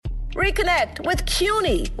Reconnect with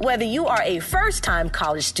CUNY. Whether you are a first-time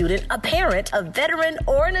college student, a parent, a veteran,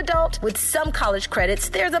 or an adult, with some college credits,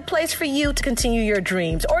 there's a place for you to continue your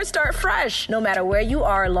dreams or start fresh. No matter where you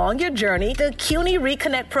are along your journey, the CUNY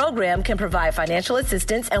Reconnect program can provide financial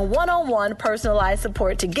assistance and one-on-one personalized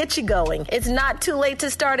support to get you going. It's not too late to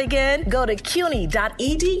start again. Go to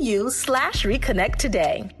cuny.edu/reconnect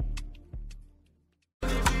today.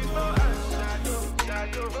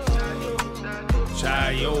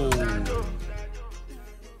 Chayo.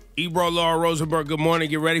 Ebro, Laura Rosenberg, good morning.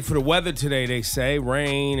 Get ready for the weather today, they say.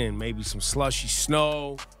 Rain and maybe some slushy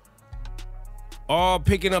snow. All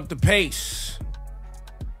picking up the pace.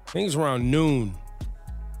 I think it's around noon.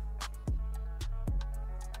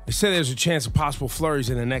 They say there's a chance of possible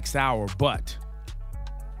flurries in the next hour, but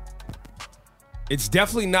it's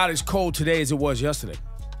definitely not as cold today as it was yesterday.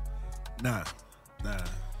 Nah.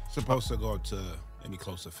 Supposed to go up to maybe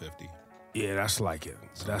close to 50. Yeah, that's like it.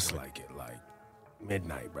 That's like it. Like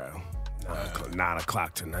midnight, bro. 9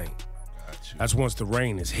 o'clock tonight. That's once the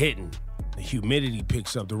rain is hitting. The humidity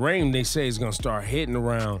picks up. The rain, they say, is going to start hitting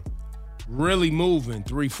around, really moving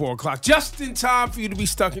 3, 4 o'clock, just in time for you to be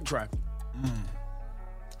stuck in traffic.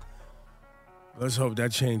 Let's hope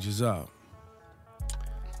that changes up.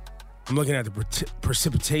 I'm looking at the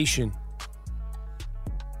precipitation.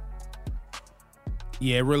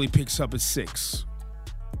 Yeah, it really picks up at 6.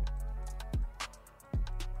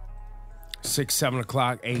 6, 7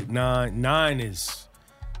 o'clock, 8, 9. 9 is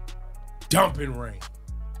dumping rain.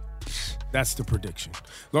 That's the prediction.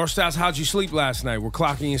 Laura Stiles, how'd you sleep last night? We're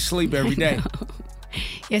clocking your sleep every day.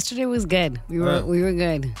 Yesterday was good. We were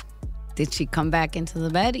good. Did she come back into the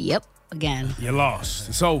bed? Yep, again. You lost.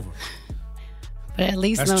 It's over. But at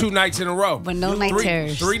least that's 2 nights in a row. But no night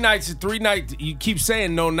terrors. 3 nights. You keep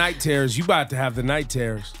saying no night terrors. You about to have the night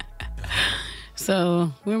terrors.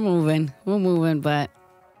 So we're moving, but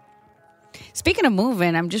speaking of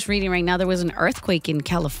moving, I'm just reading right now there was an earthquake in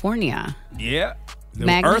California. Yeah. The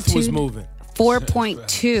Magnitude earth was moving.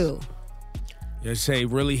 4.2. They say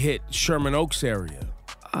really hit Sherman Oaks area.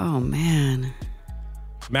 Oh, man.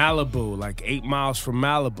 Malibu, like 8 miles from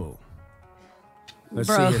Malibu. Let's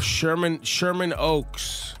see here. Sherman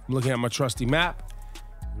Oaks. I'm looking at my trusty map.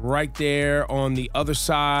 Right there on the other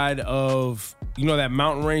side of, you know that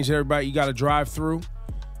mountain range that you got to drive through?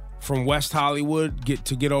 From West Hollywood,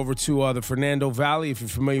 get over to the Fernando Valley. If you're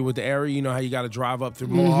familiar with the area, you know how you got to drive up through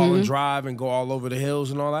Mulholland Drive and go all over the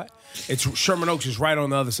hills and all that. Sherman Oaks is right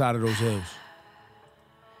on the other side of those hills.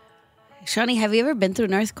 Shawnee, have you ever been through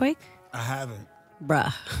an earthquake? I haven't.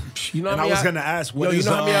 Bruh. You know, I was gonna ask, what you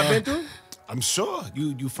know how many I've been through? I'm sure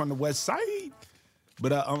you from the West Side,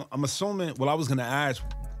 but I'm assuming. Well, I was gonna ask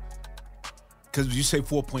because you say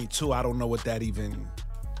 4.2. I don't know what that even.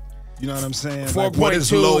 You know what I'm saying? 4.2 like what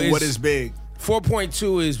is low, what is big?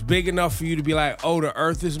 4.2 is big enough for you to be like, oh, the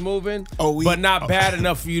earth is moving, but not bad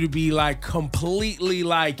enough for you to be like completely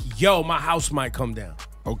like, yo, my house might come down.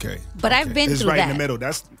 Okay. But I've been it's through right that. in the middle.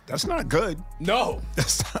 That's not good. No.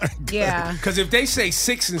 That's not good. Yeah. Because if they say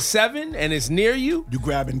 6 and 7 and it's near you,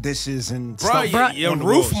 grabbing dishes and bro, stuff. your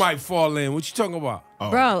roof might fall in. What you talking about?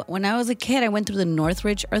 Oh. Bro, when I was a kid, I went through the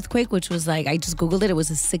Northridge earthquake, which was like, I just Googled it. It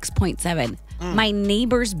was a 6.7. My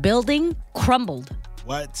neighbor's building crumbled.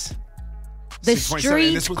 What? The 6.7,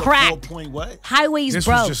 streets this was cracked. A 4 point what? Highways This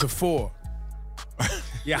broke. was just a 4.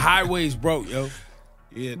 Yeah, highways broke, yo.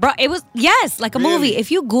 Yeah. Bro, it was, yes, like a movie.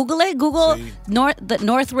 If you Google it, Google See? the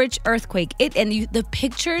Northridge earthquake. The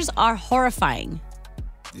pictures are horrifying.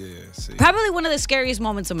 Yeah, see. Probably one of the scariest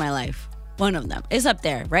moments of my life. One of them. It's up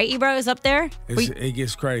there, right, Ebro? It's up there? It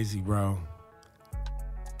gets crazy, bro.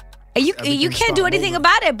 You can't do anything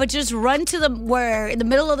about it, but just run to in the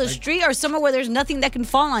middle of the street or somewhere where there's nothing that can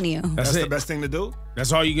fall on you. That's the best thing to do?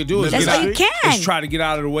 That's all you can do is That's get all out. you can. Just try to get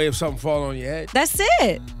out of the way if something falls on your head. That's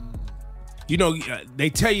it. You know, they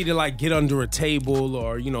tell you to like get under a table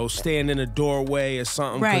or, you know, stand in a doorway or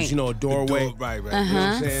something. Right. Because, you know, a doorway. Right. You know what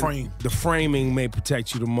I'm saying? The framing may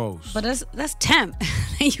protect you the most. But that's temp.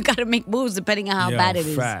 You got to make moves depending on how bad it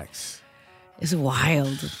is. Facts. It's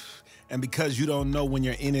wild. And because you don't know when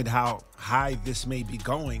you're in it how high this may be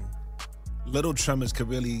going, little tremors could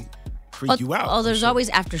really freak you out. Oh, there's always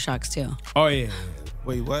aftershocks too. Oh, yeah.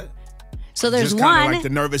 Wait, what? So there's Just one. like the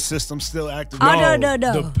nervous system still active. Oh, no.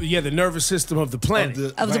 The nervous system of the planet.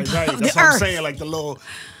 Of the That's what I'm saying. Like the little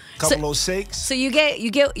couple little shakes. So you get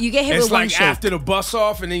hit It's with one like shake. after the bus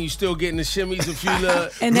off, and then you still getting the shimmies a few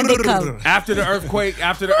and then they come. after the earthquake,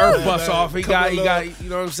 after the earth bus off. He got, you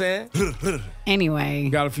know what I'm saying? Anyway,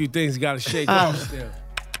 Got a few things you got to shake off still.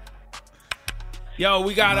 Yo,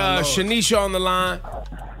 we got Shanisha on the line.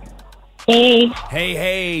 Hey.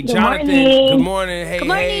 Hey, Good Jonathan. morning. Good morning. Hey, Good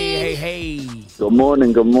morning. hey. Good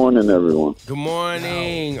morning, everyone. Good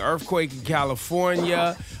morning. Earthquake in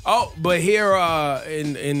California. Oh, but here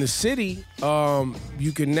in the city,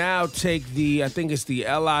 you can now take I think it's the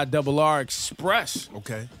LIRR Express.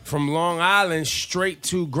 Okay. From Long Island straight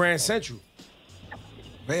to Grand Central.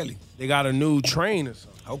 Really? They got a new train or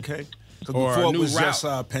something. Okay. Because Or a before it new was route.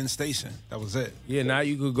 just Penn Station. That was it. Yeah, now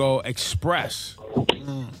you could go express.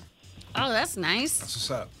 Oh, that's nice. That's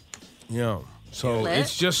what's up. So Lit.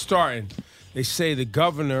 it's just starting. They say the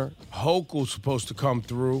governor, Hochul's supposed to come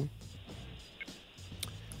through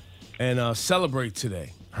and celebrate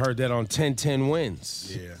today. Heard that on 1010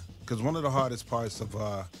 Wins. Yeah. Because one of the hardest parts of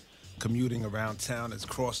commuting around town is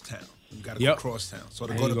crosstown. You got to Yep. go crosstown. So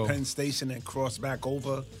to There go you to go. Penn Station and cross back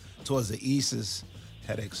over towards the east is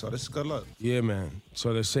headache. So this is good luck. Yeah, man.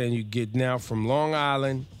 So they're saying you get now from Long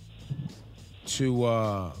Island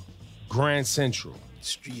to Grand Central.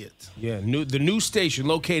 Street. Yeah, the new station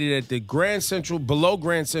located at the below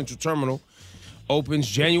Grand Central Terminal opens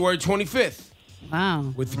January 25th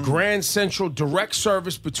Wow. with Grand Central direct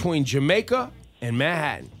service between Jamaica and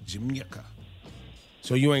Manhattan. Jamaica.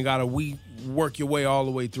 So you ain't got to work your way all the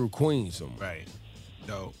way through Queens. Right.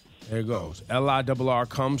 Dope. There it goes. LIRR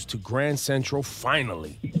comes to Grand Central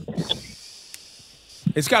finally.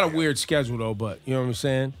 It's got a weird schedule though, but you know what I'm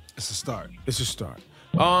saying? It's a start. It's a start.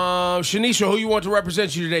 Shanisha, who you want to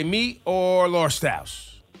represent you today, me or Laura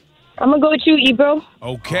Stiles? I'm going to go with you, Ebro.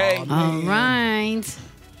 Okay. All right.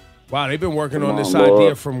 Wow, they've been working Come on this on, boy.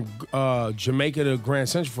 idea from Jamaica to Grand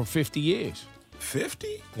Central for 50 years.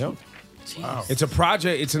 50? Yep. Wow. It's a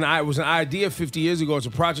project. It was an idea 50 years ago. It's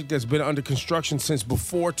a project that's been under construction since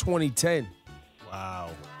before 2010. Wow.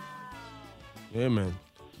 Yeah, man.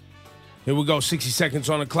 Here we go. 60 seconds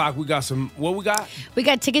on the clock. We got some. What we got? We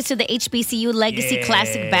got tickets to the HBCU Legacy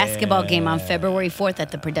Classic basketball game on February 4th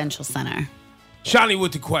at the Prudential Center. Shawnee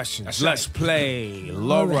with the questions. Let's play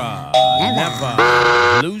Laura. Never.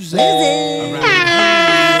 Never lose it. Here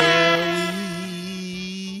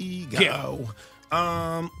we go.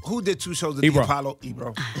 Who did 2 shows at the Ebro. Apollo?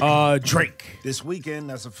 Ebro. Drake. This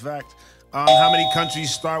weekend, that's a fact. How many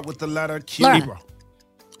countries start with the letter Q? Laura. Ebro.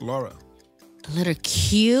 Laura. The letter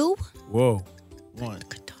Q. Whoa. 1,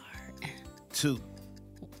 Qatar. 2.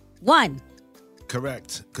 1.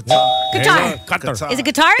 Correct. Qatar. Qatar. Hey, look, Qatar. Is it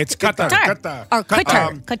Qatar? It's Qatar. Qatar. Or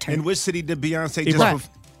Qatar. Qatar. In which city did Beyonce Ebro. just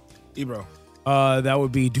Ebro. That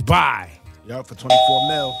would be Dubai. Yup, for 24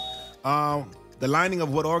 mil. The lining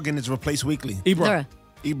of what organ is replaced weekly? Ebro. Laura.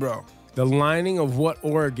 Ebro. The lining of what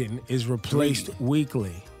organ is replaced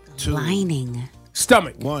weekly? 2. Lining.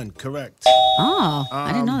 Stomach. 1, correct. Oh,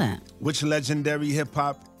 I didn't know that. Which legendary hip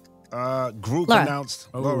hop group Laura. announced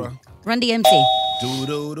Laura? Run DMC.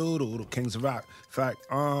 Do Kings of Rock. Fact.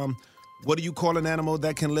 What do you call an animal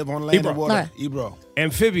that can live on land Ebro. and water? Laura. Ebro.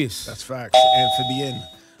 Amphibious. That's facts. Amphibian.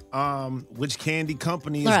 Which candy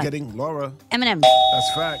company Laura. is getting Laura? Eminem.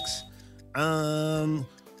 That's facts.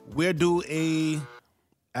 Where do a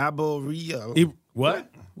arboreal What?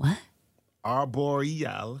 What?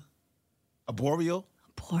 arboreal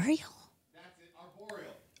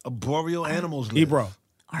animals live? Ebro.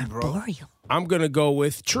 Arboreal. I'm going to go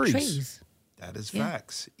with trees. Trees. That is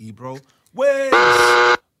facts. Ebro wins.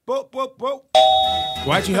 Whoa.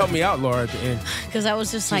 Why'd you help me out, Laura, at the end? Because I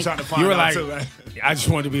was just like, Trying to find You were out like, too, right? I just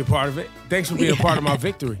wanted to be a part of it. Thanks for being a Yeah. part of my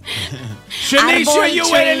victory. Attaboy, Shanisha,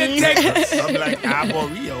 you winning the trees. tickets. I'm like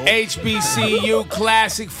arboreal. HBCU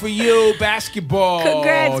Classic for you, basketball.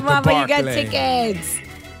 congrats, to Mama, you got Barclay. tickets.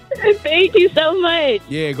 Thank you so much.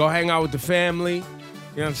 Yeah, go hang out with the family. You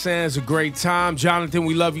know what I'm saying? It's a great time. Jonathan,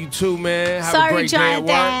 we love you too, man. Have a Sorry, great day at work.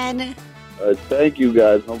 Jonathan. Thank you,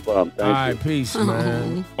 guys. No problem. All Thank right, you. peace,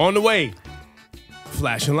 man. On the way,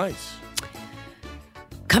 flashing lights.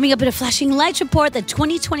 Coming up in a flashing lights report, the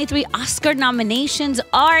 2023 Oscar nominations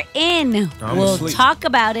are in. I'm We'll asleep. talk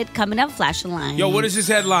about it coming up. Flashing lights. Yo, what is this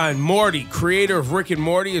headline? Morty, creator of Rick and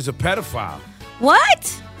Morty, is a pedophile.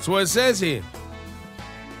 What? That's what it says here.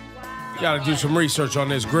 You gotta do some research on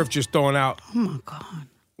this. Griff just throwing out. Oh my God.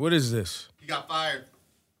 What is this? He got fired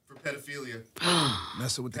for pedophilia.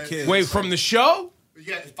 Messing with the kids. Wait, from the show?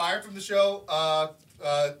 Yeah, fired from the show.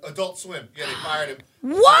 Adult Swim. Yeah, they fired him.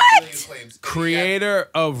 What? Pedophilia claims. Creator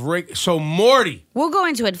of Rick. So Morty. We'll go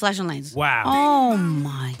into it. Flashing lights. Wow. Oh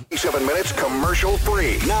my. 7 minutes commercial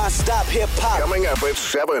free. Non-stop hip hop. Coming up at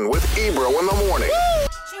 7 with Ebro in the morning.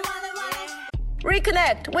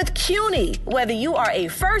 Reconnect with CUNY. Whether you are a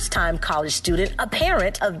first-time college student, a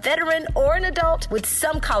parent, a veteran, or an adult, with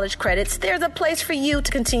some college credits, there's a place for you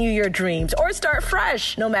to continue your dreams or start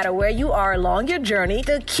fresh. No matter where you are along your journey,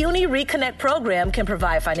 the CUNY Reconnect program can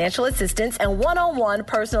provide financial assistance and one-on-one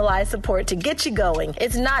personalized support to get you going.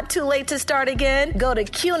 It's not too late to start again. Go to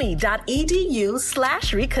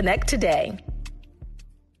cuny.edu/reconnect today.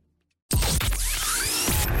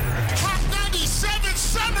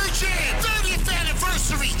 Summer Jam, 30th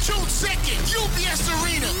anniversary, June 2nd, UBS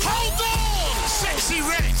Arena. Hold on! Sexy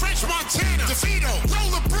Red, French Montana, DeVito,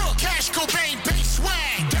 Lola Brooke, Cash Cobain, Bass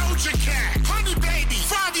Swag, Doja Cat, Honey Baby,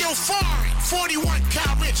 Fabio Foreign, 41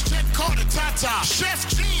 Cal Rich, Jet Carter, Tata, Chef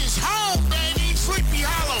G is home, baby, Sleepy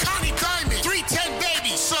Hollow, Connie Diamond, 310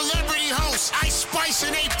 Baby, Celebrity Host, Ice Spice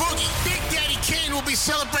and A Boogie. Big Daddy Kane will be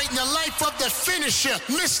celebrating the life of the finisher,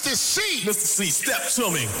 Mr. C. Mr. C, step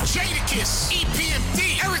to me. Jadakiss,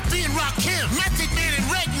 EPMD, Eric B. and Rakim, Method Man and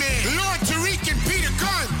Redman, Lord Tariq and Peter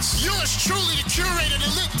Guns. Yours truly, the curator, the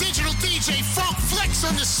lit digital DJ, Funk Flex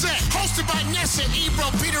on the set. Hosted by Nessa, Ebro,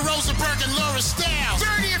 Peter Rosenberg, and Laura Stiles.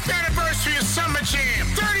 30th anniversary of Summer Jam.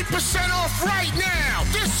 30% off right now.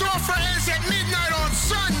 This offer ends at midnight on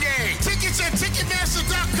Sunday. Tickets at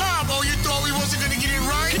Ticketmaster.com. Oh, you thought we wasn't going to get it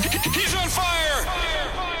right? He's on fire!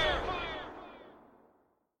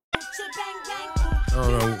 I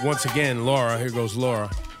don't know. Once again, Laura. Here goes Laura.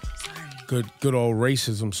 Good old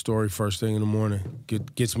racism story first thing in the morning.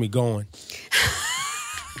 Gets me going.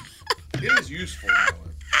 It is useful.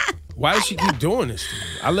 Why does she keep doing this to me?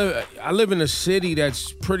 I live in a city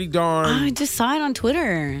that's pretty darn. I just saw it on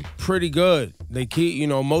Twitter. Pretty good. They keep,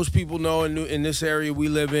 most people know in this area we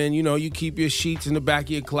live in, you keep your sheets in the back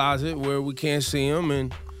of your closet where we can't see them,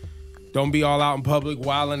 and don't be all out in public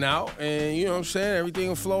wilding out, and you know what I'm saying? Everything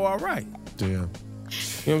will flow all right. Damn. You know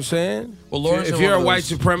what I'm saying? Well, Laura's if you're a white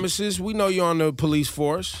supremacist, we know you're on the police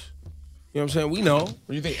force. You know what I'm saying? We know.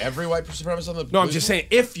 Do you think every white supremacist on the police No, I'm just saying,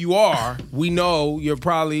 if you are, we know you're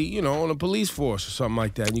probably, on the police force or something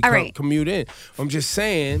like that. And you commute in. I'm just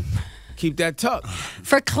saying, keep that tucked.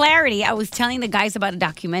 For clarity, I was telling the guys about a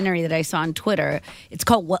documentary that I saw on Twitter. It's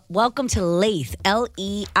called Welcome to Leith,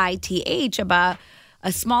 Leith, about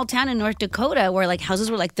a small town in North Dakota where houses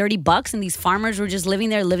were $30 and these farmers were just living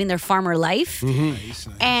their farmer life.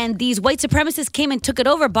 Mm-hmm. And these white supremacists came and took it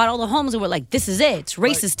over, bought all the homes, and were like, this is it. It's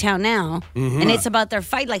racist town now. Mm-hmm. And it's about their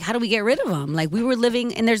fight. How do we get rid of them? We were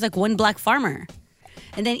living, and there's one black farmer.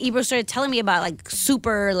 And then Ebro started telling me about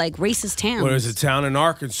super racist towns. Well, there's a town in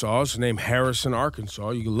Arkansas. It's named Harrison, Arkansas.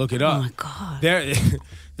 You can look it up. Oh, my God.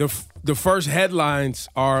 The first headlines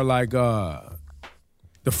are the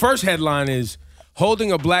first headline is,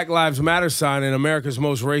 holding a Black Lives Matter sign in America's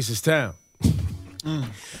most racist town.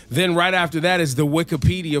 Then right after that is the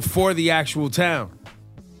Wikipedia for the actual town.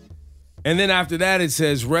 And then after that it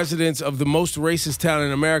says, residents of the most racist town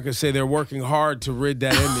in America say they're working hard to rid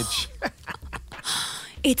that image.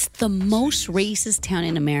 It's the most racist town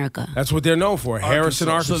in America. That's what they're known for, Harrison,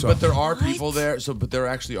 Arkansas. But there are people there. But there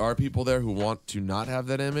actually are people there who want to not have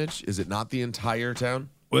that image. Is it not the entire town?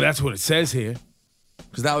 Well, that's what it says here.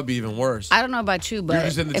 Because that would be even worse. I don't know about you, but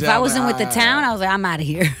if town, I wasn't with the town, I was like, I'm out of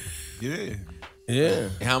here. Yeah.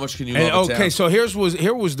 How much can you love a Okay, town? so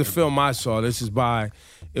here was the film I saw. This is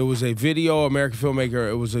it was a video, American filmmaker.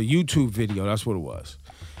 It was a YouTube video. That's what it was.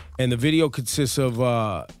 And the video consists of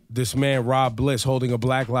this man, Rob Bliss, holding a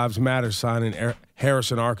Black Lives Matter sign in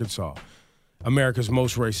Harrison, Arkansas, America's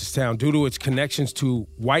most racist town, due to its connections to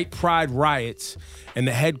white pride riots and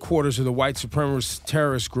the headquarters of the white supremacist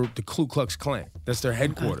terrorist group, the Ku Klux Klan. That's their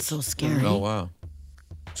headquarters. Oh, so scary. Oh, wow.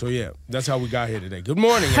 So, yeah, that's how we got here today. Good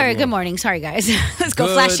morning, All right, everyone. good morning. Sorry, guys. Let's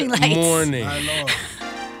go flashing lights. Good morning.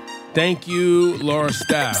 Thank you, Laura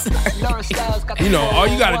Stiles. All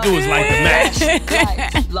you got to do is light the match.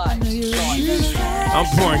 I'm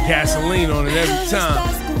pouring gasoline on it every time.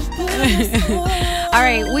 All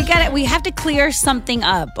right, we have to clear something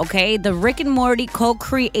up, okay? The Rick and Morty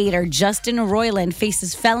co-creator Justin Roiland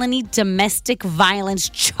faces felony domestic violence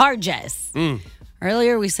charges.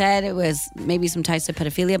 Earlier we said it was maybe some ties to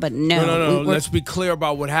pedophilia, but no. Let's be clear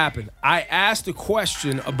about what happened. I asked a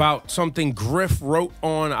question about something Griff wrote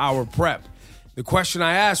on our prep. The question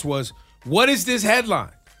I asked was, what is this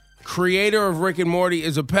headline? Creator of Rick and Morty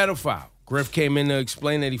is a pedophile. Griff came in to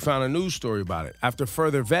explain that he found a news story about it. After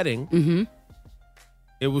further vetting,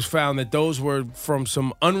 it was found that those were from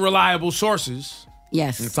some unreliable sources.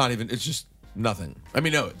 Yes. It's just nothing. I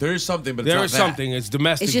mean, no, there is something, but it's there not is that. something. It's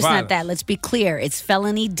domestic It's just violence. not that. Let's be clear. It's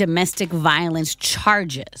felony domestic violence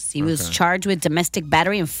charges. He was charged with domestic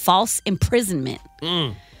battery and false imprisonment.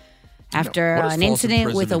 after What is an false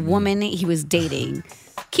incident with a imprisonment woman he was dating,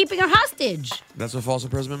 keeping her hostage, That's what false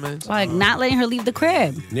imprisonment means? like not letting her leave the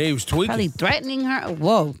crib, Yeah, he was tweaking. probably threatening her.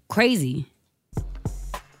 Whoa, crazy.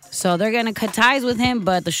 So they're gonna cut ties with him,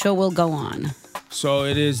 but the show will go on. So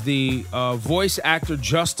it is the voice actor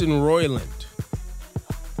Justin Roiland.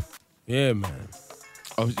 Yeah, man.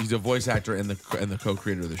 Oh, he's a voice actor and the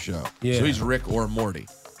co-creator of the show. Yeah. So he's Rick or Morty.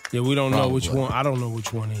 Yeah, we don't know which Probably. one. I don't know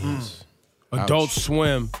which one he is. Adult Ouch.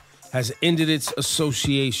 Swim has ended its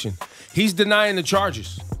association. He's denying the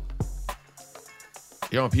charges.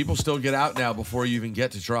 You know, people still get out now before you even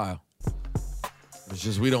get to trial. It's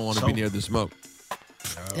just we don't want to be near the smoke.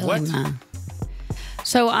 What?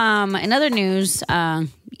 So, in other news,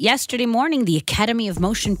 yesterday morning, the Academy of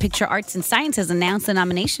Motion Picture Arts and Sciences announced the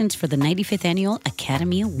nominations for the 95th Annual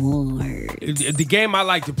Academy Awards. The game I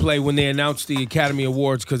like to play when they announce the Academy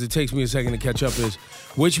Awards, because it takes me a second to catch up, is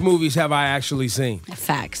which movies have I actually seen?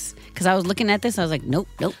 Facts. Because I was looking at this, I was like, nope.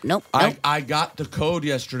 I got the code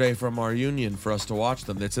yesterday from our union for us to watch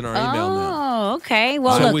them. It's in our email now. Oh, okay.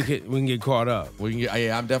 Well, So look. we can get caught up. We can get,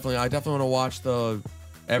 I definitely want to watch the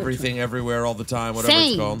Everything, Everywhere, All the Time, whatever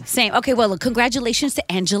it's called. Same. Okay, well, look, congratulations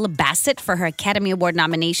to Angela Bassett for her Academy Award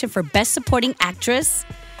nomination for Best Supporting Actress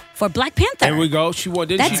for Black Panther. There we go. She won.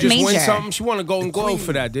 Didn't That's she just win major. something? She won a Golden Globe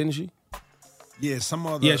for that, didn't she? Yeah, some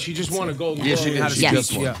other. Yeah, she just won a Golden Yeah, Globe. she did. How to She speak.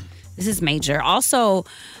 just won. Yeah. This is major. Also,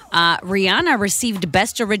 Rihanna received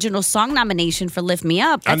Best Original Song nomination for Lift Me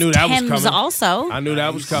Up. I That's knew that was Thames coming. also. I knew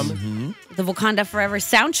that was coming. The Wakanda Forever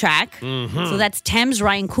soundtrack. So that's Thames,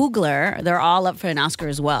 Ryan Coogler. They're all up for an Oscar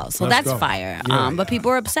as well. So Let's that's go. fire. Yeah. But people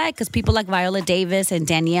are upset because people like Viola Davis and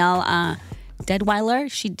Danielle Deadweiler.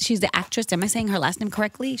 She's the actress. Am I saying her last name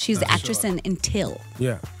correctly? She's the actress in Till.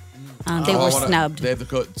 Yeah. They were snubbed. They have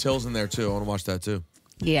the Tills in there too. I want to watch that too.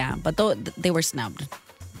 Yeah, but they were snubbed.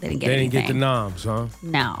 They didn't get They didn't anything. get the noms, huh?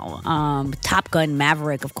 No. Top Gun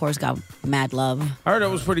Maverick, of course, got mad love. I heard it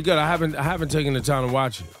was pretty good. I haven't taken the time to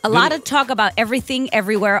watch it. A lot of talk about everything,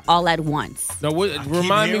 everywhere, all at once. No,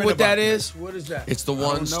 remind me hearing what that about is. What is that? It's the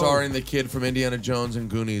one starring the kid from Indiana Jones and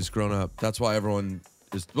Goonies grown up. That's why everyone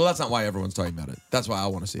is. Well, that's not why everyone's talking about it. That's why I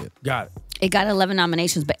want to see it. Got it. It got 11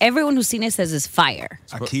 nominations, but everyone who's seen it says it's fire.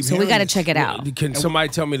 I keep So we hearing got to this. check it out. Can somebody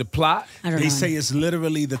tell me the plot? I don't They know. say it's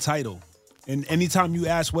literally the title. And anytime you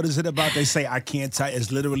ask what is it about, they say I can't tell.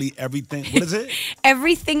 It's literally everything. What is it?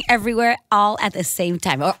 Everything, everywhere, all at the same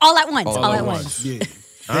time. Or all at once. All at once. Yeah.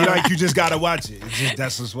 They like you just gotta watch it.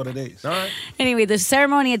 That's just what it is. All right. Anyway, the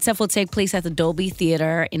ceremony itself will take place at the Dolby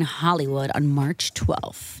Theater in Hollywood on March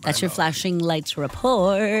 12th. That's your flashing lights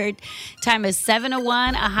report. Time is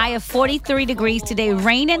 7:01, a high of 43 degrees today.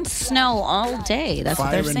 Rain and snow all day. That's what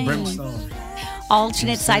Fire they're and saying. brimstone,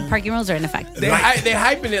 Alternate side parking rules are in effect. They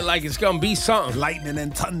hyping it like it's gonna be something. lightning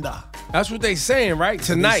and thunder. That's what they saying, right?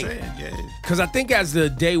 Tonight. They saying, yeah. Because I think as the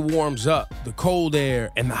day warms up, the cold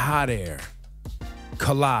air and the hot air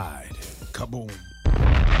collide. Kaboom.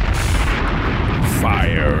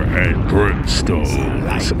 Fire and brimstone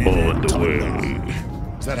is on the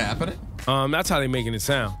way. Is that happening? That's how they making it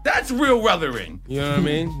sound. That's real weathering. You know what I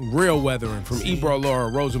mean? Real weathering from Ebro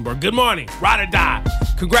Laura Rosenberg. Good morning. Ride or die.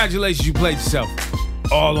 Congratulations, you played yourself.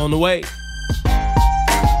 All on the way.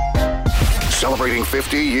 Celebrating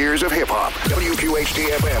 50 years of hip-hop.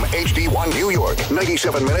 WQHD-FM, HD1 New York.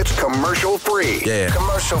 97 minutes commercial-free. Yeah.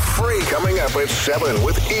 Commercial-free. Coming up at 7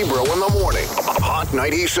 with Ebro in the morning. Hot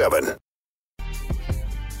 97.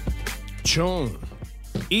 Chun.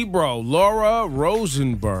 Ebro Laura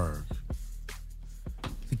Rosenberg.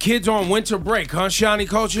 The kids on winter break, huh, Shani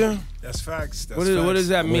Culture? That's facts. That's What does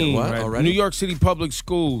that mean? what? Right? Already? New York City Public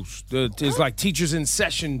Schools. There's like teachers in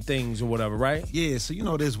session things or whatever, right? Yeah, so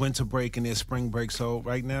there's winter break and there's spring break. So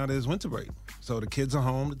right now there's winter break. So the kids are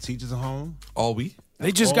home, the teachers are home. All week?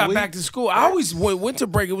 They just All got week? back to school. I always, when winter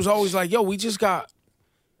break, it was always like, yo, we just got.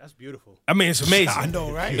 That's beautiful. I mean, it's amazing. I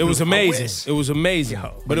know, right? It was I amazing. wish. It was amazing.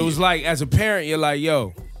 But it was like, as a parent, you're like,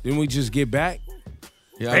 yo, didn't we just get back?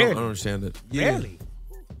 Yeah, I don't understand it. Barely.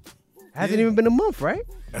 Hasn't even been a month, right?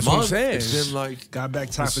 That's what I'm saying. It's been like Got back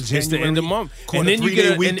time for January. It's the end of the month. Caught And a then you 3-day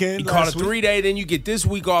get weekend you caught a last week. 3-day, then you get this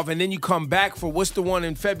week off, and then you come back for what's the one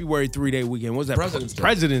in February 3-day weekend? What's that? President's Day.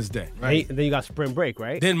 President's Day. Right. And then you got spring break,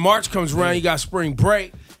 right? Then March comes around, you got spring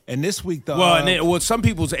break. And this week the Well, and then, some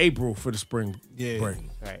people's April for the spring yeah. break.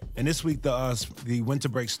 Right. And this week the winter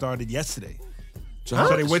break started yesterday. Huh?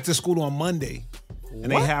 So they went to school on Monday,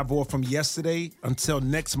 and they have off from yesterday until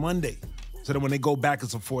next Monday. So that when they go back,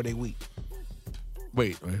 it's a 4-day week.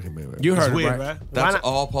 Wait. You It's heard weird, it, right? right? That's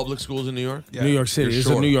all public schools in New York? Yeah. New York City. You're It's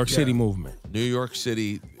sure? a New York City Yeah. movement. New York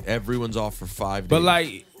City, everyone's off for 5 days. But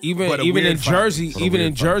like, Even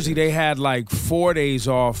in Jersey, they had like 4 days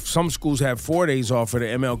off. Some schools had 4 days off for the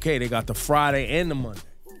MLK. They got the Friday and the Monday.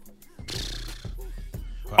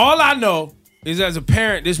 All I know is, as a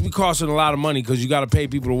parent, this be costing a lot of money because you got to pay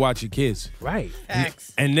people to watch your kids. Right.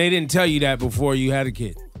 And they didn't tell you that before you had a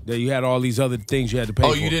kid, that you had all these other things you had to pay for.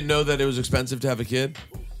 Oh, you didn't know that it was expensive to have a kid?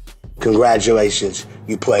 Congratulations,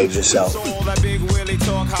 you played yourself. All that big Willie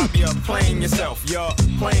talk, hop, you're playing yourself. You're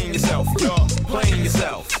playing yourself. You're playing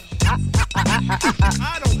yourself.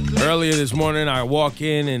 Earlier this morning, I walk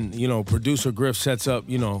in and, producer Griff sets up,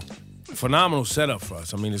 phenomenal setup for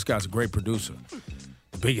us. I mean, this guy's a great producer.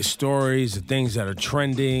 The biggest stories, the things that are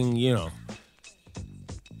trending,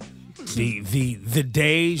 the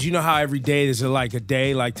days. You know how every day is like a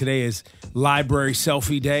day, like today is Library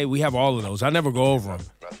Selfie Day. We have all of those. I never go over them.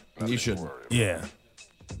 You shouldn't. Yeah.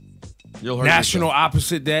 You'll hurt National yourself.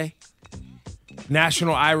 Opposite Day.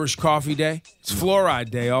 National Irish Coffee Day. It's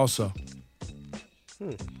Fluoride Day also.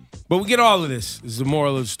 But we get all of this. This is the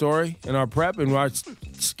moral of the story in our prep, and we're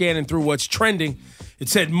scanning through what's trending. It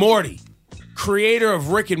said Morty, creator of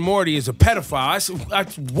Rick and Morty, is a pedophile. I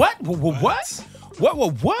said, what? What?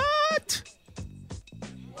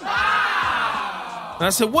 Wow! And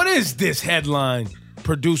I said, what is this headline?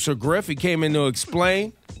 Producer Griff, he came in to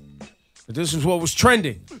explain that this is what was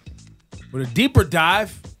trending. With a deeper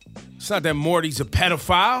dive, it's not that Morty's a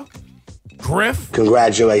pedophile. Griff.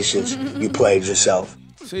 Congratulations, you played yourself.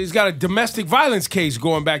 So he's got a domestic violence case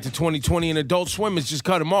going back to 2020, and Adult Swim has just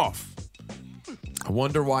cut him off. I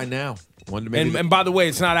wonder why now. And by the way,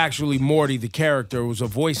 it's not actually Morty, the character. It was a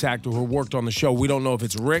voice actor who worked on the show. We don't know if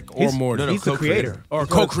it's Rick or Morty. He's the creator. Or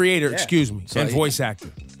co-creator, excuse me, and voice actor.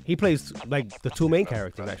 He plays like the two main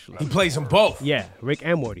characters, actually. He plays them both. Yeah, Rick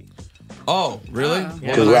and Morty. Oh, really?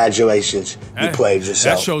 Yeah. Congratulations, you played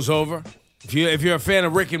yourself. That show's over. If you're a fan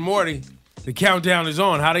of Rick and Morty, the countdown is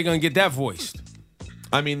on. How are they going to get that voiced?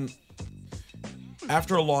 I mean,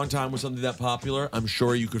 after a long time with something that popular, I'm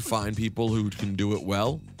sure you could find people who can do it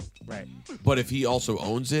well. Right. But if he also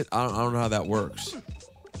owns it, I don't know how that works.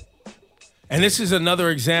 And this is another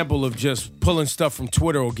example of just pulling stuff from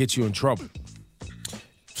Twitter will get you in trouble.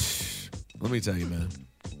 Let me tell you, man.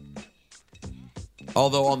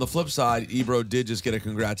 Although on the flip side, Ebro did just get a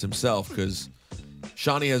congrats himself because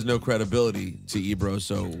Shawnee has no credibility to Ebro.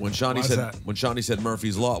 So when Shawnee said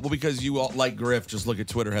Murphy's Law, well, because you all, like Griff, just look at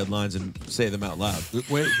Twitter headlines and say them out loud. He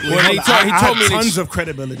told me tons of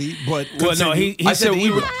credibility, but he said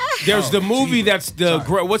there's the movie that's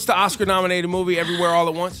what's the Oscar-nominated movie? Everywhere All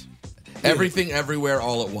at Once. Everything, Everywhere,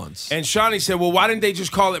 All at Once. And Shawnee said, well, why didn't they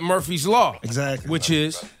just call it Murphy's Law? Exactly. Which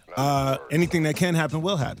is? Anything that can happen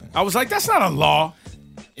will happen. I was like, that's not a law.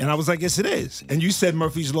 And I was like, yes, it is. And you said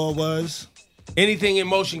Murphy's Law was? Anything in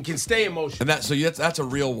motion can stay in motion. And that's a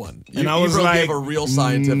real one. And I was Ebro like, gave a real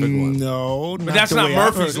scientific one. No, but that's not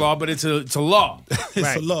Murphy's Law, but it's a law.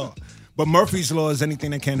 It's a law. But Murphy's Law is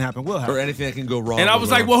anything that can happen will happen. Or anything that can go wrong. And I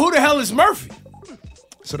was like, well, who the hell is Murphy?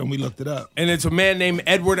 So then we looked it up. And it's a man named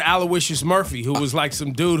Edward Aloysius Murphy, who was like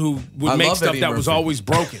some dude who would make stuff that was always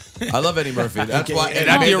broken. I love Eddie Murphy. That's why. And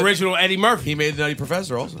that's the original Eddie Murphy. He made the Nutty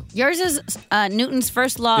Professor also. Yours is Newton's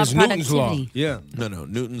first law of Newton's productivity. Law. Yeah. No.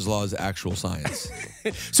 Newton's Law is actual science.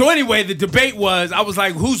 So anyway, the debate was, I was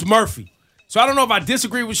like, who's Murphy? So I don't know if I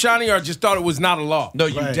disagree with Shawnee or just thought it was not a law. No,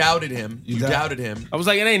 you doubted him. You doubted him. I was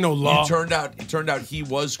like, it ain't no law. It turned out he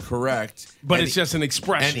was correct. But it's just an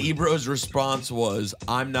expression. And Ebro's response was,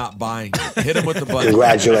 I'm not buying it. Hit him with the button.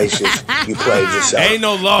 Congratulations, you played yourself. Ain't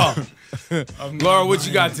no law. Laura, what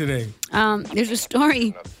you got today? There's a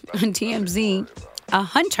story on TMZ. A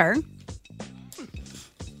hunter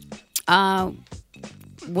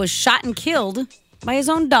was shot and killed by his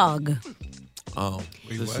own dog. Oh,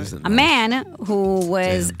 a man who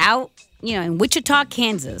was out, in Wichita,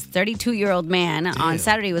 Kansas, 32-year-old man on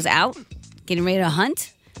Saturday was out getting ready to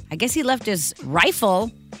hunt. I guess he left his rifle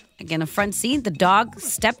in the front seat. The dog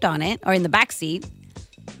stepped on it, or in the back seat.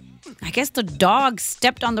 I guess the dog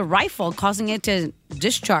stepped on the rifle, causing it to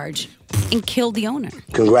discharge and kill the owner.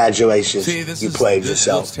 Congratulations, you played this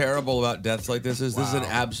yourself. What's terrible about deaths like this is an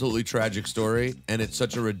absolutely tragic story, and it's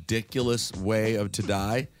such a ridiculous way to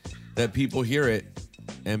die that people hear it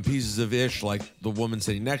and pieces of ish, like the woman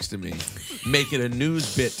sitting next to me, make it a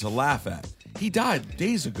news bit to laugh at. He died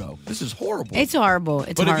days ago. This is horrible. It's horrible.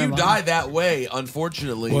 But if you die that way,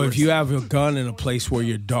 unfortunately... Well, if you have a gun in a place where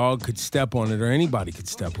your dog could step on it or anybody could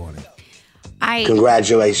step on it.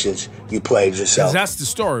 Congratulations, you played yourself. That's the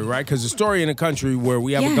story, right? Because the story in a country where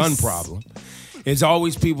we have a gun problem is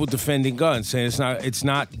always people defending guns, saying it's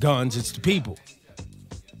not guns, it's the people,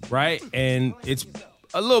 right? And it's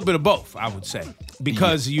a little bit of both, I would say,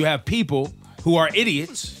 because you have people who are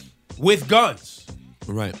idiots with guns.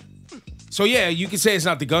 Right. So, yeah, you can say it's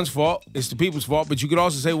not the gun's fault. It's the people's fault. But you could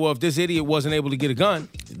also say, well, if this idiot wasn't able to get a gun,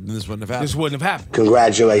 this wouldn't have happened. This wouldn't have happened.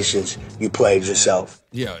 Congratulations, you played yourself.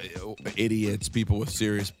 Yeah, idiots, people with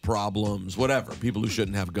serious problems, whatever. People who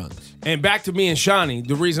shouldn't have guns. And back to me and Shawnee.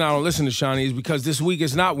 The reason I don't listen to Shawnee is because this week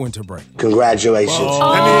is not winter break. Congratulations, you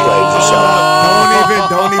played yourself.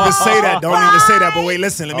 Don't even say that. Don't even say that. But wait,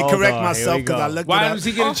 listen. Let me correct myself because I looked Why it up. does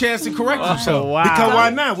he get a chance to correct himself? Wow. Because why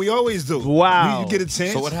not? We always do. Wow. You get a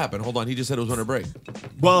chance. So what happened? Hold on. He just said it was winter break.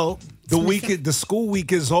 Well, the school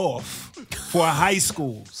week is off for high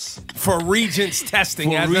schools. For Regents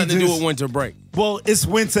testing. It has nothing to do with winter break. Well, it's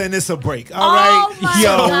winter and it's a break. All right.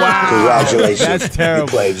 Wow. Congratulations. That's terrible. You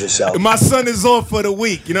played yourself. My son is off for the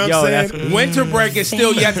week. You know what I'm saying? Winter break is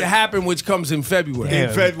still yet to happen, which comes in February. In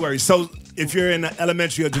February. So if you're in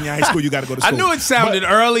elementary or junior high school, you got to go to school. I knew it sounded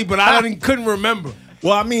early, but I couldn't remember.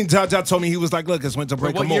 Well, I mean, Jaja told me, he was like, look, it's winter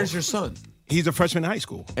break. What Come year's on. your son? He's a freshman in high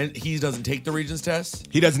school. And he doesn't take the Regents test?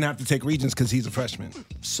 He doesn't have to take Regents because he's a freshman.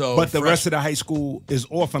 So, but the rest of the high school is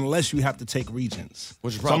off unless you have to take Regents.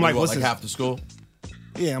 Which is So probably I'm like, like half the school?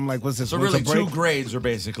 Yeah, I'm like, what's this? So winter really, break? 2 grades are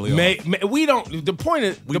basically off. We don't. The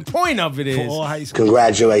point of it is For all high school.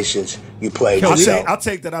 Congratulations, you played I'll yourself.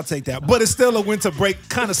 take that. But it's still a winter break,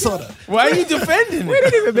 kind of, sort of. Why are you defending We it?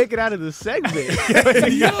 didn't even make it out of the segment.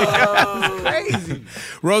 Crazy.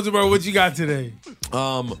 Rosenberg, what you got today?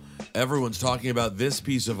 Everyone's talking about this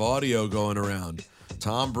piece of audio going around.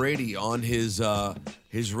 Tom Brady on his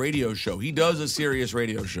radio show. He does a serious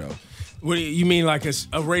radio show. What do you mean, like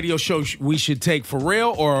a radio show we should take for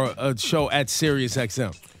real, or a show at Sirius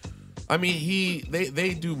XM? I mean,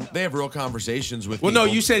 they have real conversations with Well, people.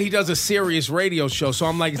 no, you said he does a serious radio show, so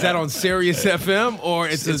I'm like, is that on Sirius FM or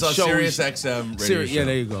it's a on show? Sirius XM radio show. Yeah,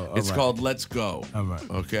 there you go. All It's right. called Let's Go. All right.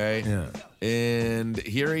 Okay? Yeah. And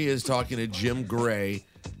here he is talking to Jim Gray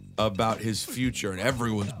about his future, and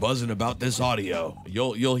everyone's buzzing about this audio.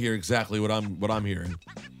 You'll hear exactly what I'm hearing.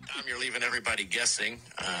 Tom, you're leaving everybody guessing.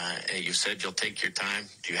 You said you'll take your time.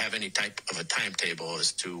 Do you have any type of a timetable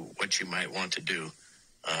as to what you might want to do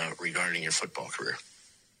regarding your football career?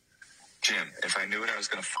 Jim, if I knew what I was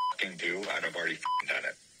going to fucking do, I'd have already fucking done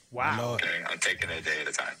it. Wow. Okay, I'm taking it a day at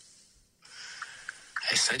a time.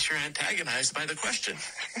 I sense you're antagonized by the question.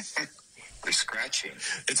 You're scratchy.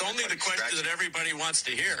 It's only the question that everybody wants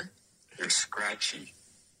to hear. You're scratchy.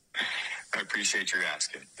 I appreciate your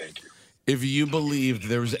asking. Thank you. If you believed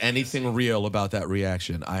there was anything real about that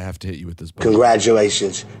reaction, I have to hit you with this. Button.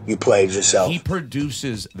 Congratulations, you played yourself. He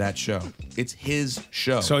produces that show. It's his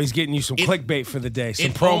show. So he's getting you some clickbait for the day, some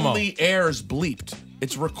it promo. only airs bleeped.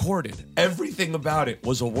 It's recorded. Everything about it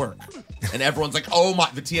was a work. And everyone's like, oh my,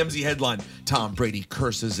 the TMZ headline, Tom Brady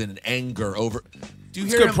curses in anger over. Do you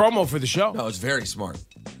It's hear good him? promo for the show. No, it's very smart.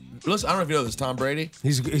 Listen, I don't know if you know this, Tom Brady.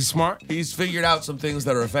 He's smart. He's figured out some things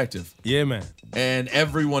that are effective. Yeah, man. And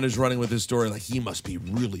everyone is running with his story like he must be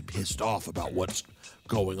really pissed off about what's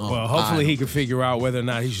going on. Well, hopefully he can figure out whether or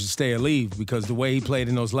not he should stay or leave, because the way he played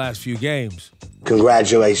in those last few games.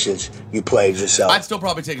 Congratulations, you played yourself. I'd still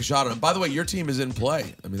probably take a shot at him. By the way, your team is in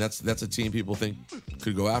play. I mean, that's a team people think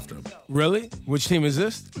could go after him. Really? Which team is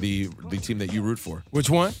this? The team that you root for. Which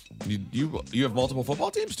one? You have multiple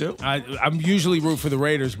football teams too? I'm usually root for the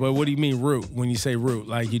Raiders, but what do you mean root when you say root?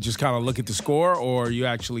 Like you just kind of look at the score, or you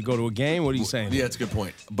actually go to a game? What are you saying? Yeah, it's a good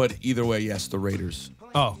point. But either way, yes, the Raiders.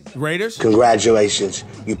 Oh, Raiders? Congratulations,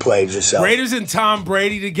 you played yourself. Raiders and Tom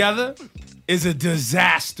Brady together is a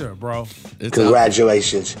disaster, bro.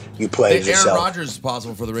 Congratulations, you played yourself. Aaron Rodgers is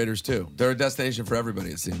possible for the Raiders too. They're a destination for everybody,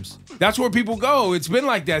 it seems. That's where people go. It's been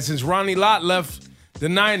like that since Ronnie Lott left the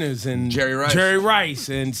Niners, and Jerry Rice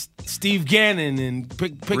and Steve Gannon, and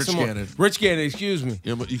pick Rich some more. Gannon. Excuse me.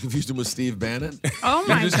 You confused him with Steve Bannon? Oh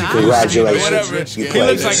my God. Congratulations, Whatever. you He played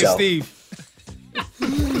looks like a yourself. Steve.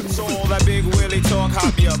 So all that big Willie talk,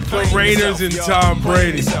 hop me up. The Raiders and Tom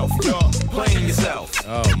Brady. Playing yourself.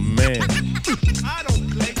 Oh man.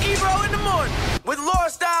 Ebro in the morning with Laura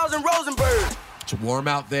Styles and Rosenberg. It's warm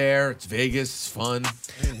out there. It's Vegas. It's fun.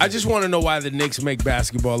 I just want to know why the Knicks make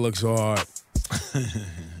basketball look so hard.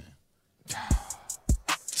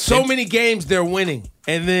 So many games they're winning,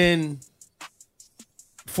 and then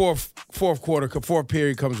fourth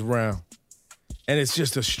period comes around, and it's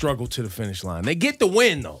just a struggle to the finish line. They get the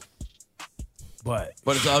win though, but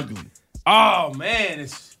it's ugly. Oh man,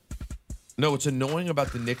 No, what's annoying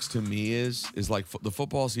about the Knicks to me is like the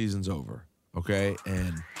football season's over, okay?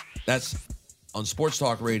 And that's on Sports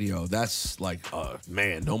Talk Radio. That's like,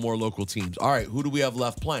 man, no more local teams. All right, who do we have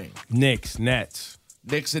left playing? Knicks, Nets.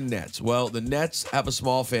 Knicks and Nets. Well, the Nets have a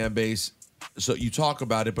small fan base. So you talk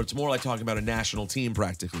about it, but it's more like talking about a national team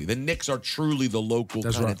practically. The Knicks are truly the local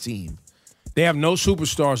kind of team. They have no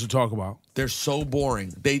superstars to talk about. They're so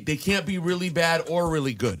boring. They can't be really bad or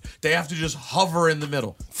really good. They have to just hover in the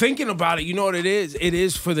middle. Thinking about it, you know what it is? It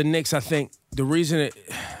is for the Knicks, I think. The reason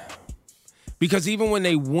because even when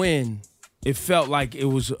they win, it felt like it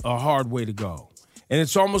was a hard way to go. And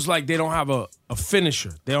it's almost like they don't have a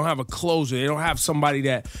finisher. They don't have a closer. They don't have somebody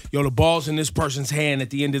that, the ball's in this person's hand at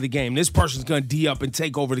the end of the game. This person's going to D up and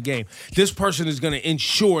take over the game. This person is going to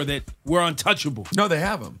ensure that we're untouchable. No, they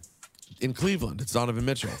have him. In Cleveland, it's Donovan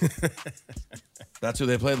Mitchell. That's who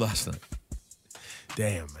they played last night.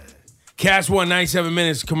 Damn, man. Cast 197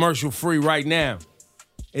 minutes commercial free right now.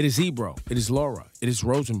 It is Ebro. It is Laura. It is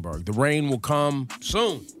Rosenberg. The rain will come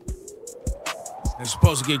soon. It's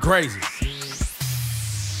supposed to get crazy.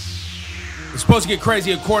 It's supposed to get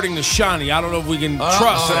crazy according to Shawnee. I don't know if we can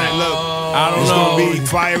trust that. Look, I don't it's know. It's going to be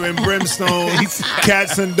fire and brimstone,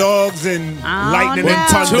 cats and dogs, and lightning and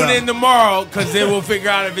thunder. Tune in tomorrow, because then we'll figure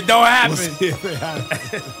out if it don't happen. We'll see if it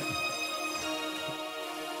happens.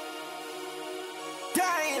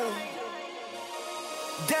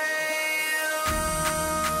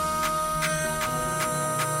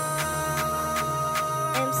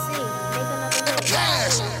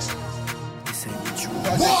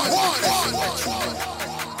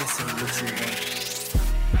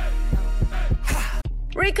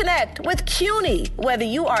 Reconnect with CUNY. Whether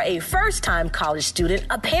you are a first-time college student,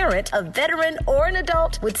 a parent, a veteran, or an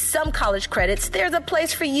adult, with some college credits, there's a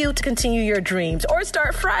place for you to continue your dreams or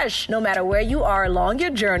start fresh. No matter where you are along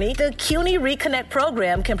your journey, the CUNY Reconnect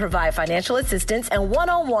program can provide financial assistance and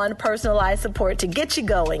one-on-one personalized support to get you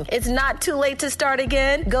going. It's not too late to start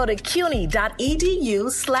again. Go to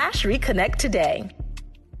cuny.edu/reconnect today.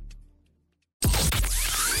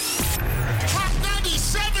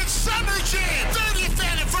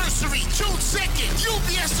 June 2nd,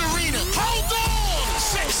 UBS Arena. Hold on!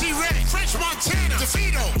 Sexy Red, French Montana,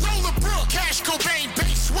 DeVito, Roller Brook, Cash Cobain,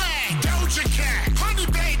 Bass Swag, Doja Cat, Honey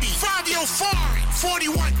Baby, Fabio Foreign,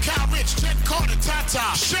 41 Cal Rich, Jet Carter,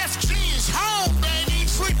 Tata, Chef G is home, baby,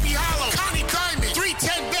 Sleepy Hollow, Connie Diamond,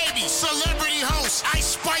 310 Baby, Celebrity Host,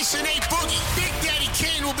 Ice Spice and A Boogie. Big Daddy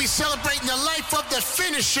Kane will be celebrating the life of the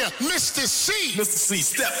finisher, Mr. C. Mr. C,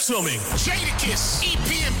 step to me. Jadakiss,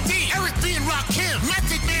 EPMD, Eric B. and Rakim,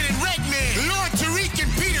 Method Man and Redman, Lord Tariq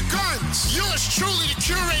and Peter Guns. Yours truly, the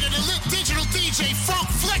curator, the lit digital DJ, Funk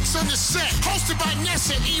Flex on the set. Hosted by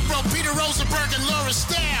Nessa, Ebro, Peter Rosenberg, and Laura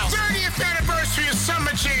Stiles. 30th anniversary of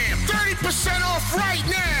Summer Jam. 30% off right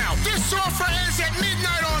now. This offer ends at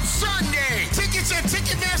midnight on Sunday. Tickets at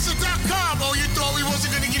Ticketmaster.com. Oh, you thought we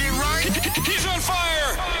wasn't going to get it right? He's on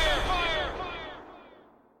fire!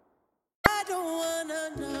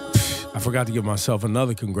 I forgot to give myself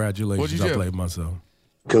another congratulations. What'd you do? I played myself.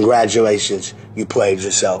 Congratulations, you played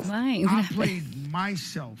yourself. Why? I played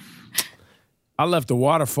myself. I left the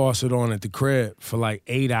water faucet on at the crib for like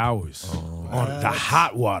 8 hours. On the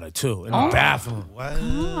hot water, too, in the bathroom.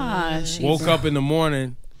 Gosh. Woke up in the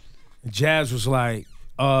morning, and Jazz was like,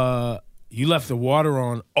 you left the water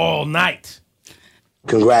on all night.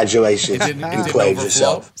 Congratulations, you played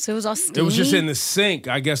yourself. So it was all steamy? It was just in the sink.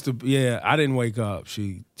 I guess I didn't wake up.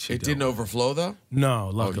 It didn't overflow though? No,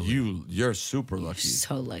 luckily. Oh, you're super lucky.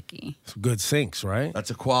 So lucky. It's good sinks, right? That's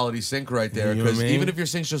a quality sink right there. You know what Because I mean? even if your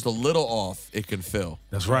sink's just a little off, it can fill.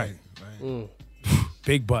 That's right.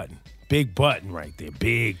 Big button. Big button right there.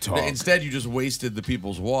 Big talk. Instead, you just wasted the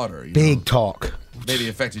people's water. Big talk. Maybe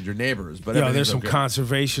affected your neighbors, but Yo, there's some okay.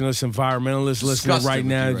 conservationists, environmentalists listening right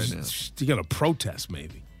now. You're going to protest,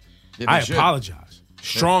 maybe. Yeah, I they should. apologize.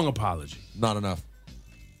 Strong apology. Not enough.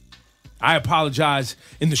 I apologize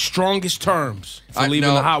in the strongest terms for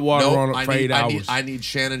leaving the hot water on for 8 hours. I need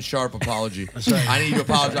Shannon Sharp apology. That's right. I need you to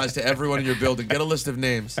apologize to everyone in your building. Get a list of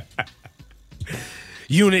names.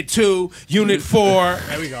 Unit 2, Unit 4.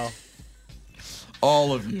 There we go.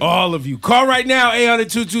 All of you. All of you. Call right now,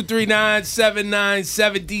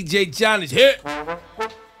 800-223-9797. DJ John is here.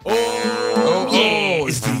 Oh, yeah.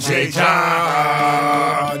 It's DJ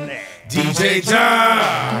John. DJ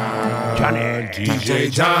John. Johnny.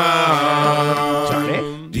 DJ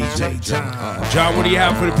John. DJ John. John, what do you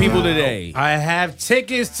have for the people today? I have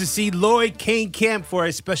tickets to see Lloyd K. Camp for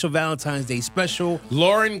a special Valentine's Day special.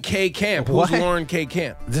 Lauren K. Camp. Who's What? Lauren K.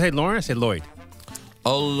 Camp? Did I say Lauren? I said Lloyd.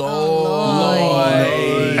 Lloyd.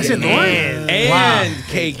 I said Lauren. And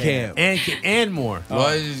K Camp. And more.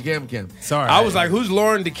 Lloyd is Camp. Sorry. I was like, who's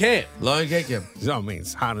Lauren DeCamp? Lloyd K Camp. I mean,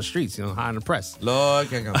 it's hot on the streets, hot on the press. Lloyd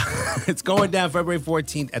Camp. It's going down February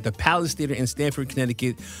 14th at the Palace Theater in Stamford,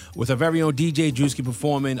 Connecticut, with our very own DJ Drewski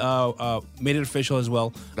performing. Made it official as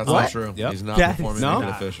well. That's not true. Yep. He's not performing Made It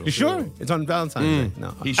Official. You sure? It's on Valentine's Day.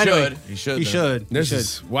 No. He should. Anyway, he should. He should.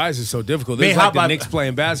 Why is it so difficult? This is like the Knicks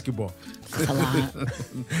playing basketball.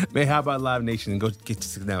 Man, how about Live Nation and go get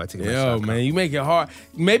to now? Yo, man, you make it hard.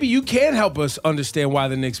 Maybe you can help us understand why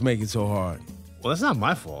the Knicks make it so hard. Well, that's not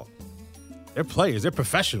my fault. They're players. They're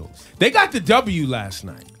professionals. They got the W last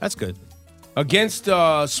night. That's good. Against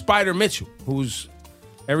Spider Mitchell, who's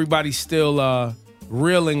everybody's still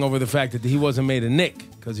reeling over the fact that he wasn't made a Knick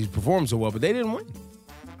because he performed so well, but they didn't win.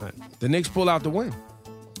 Right. The Knicks pulled out the win.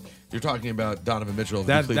 You're talking about Donovan Mitchell of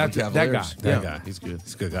the Cleveland that Cavaliers. guy. That guy. He's good.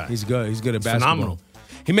 He's a good guy. He's good. He's good at basketball. Phenomenal.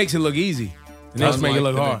 He makes it look easy. The Knicks make it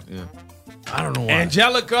look hard. Yeah. I don't know why.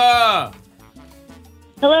 Angelica.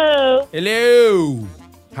 Hello. Hello.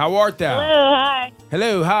 How art thou? Hello. Hi.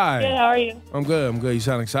 Hello. Hi. Good. How are you? I'm good. You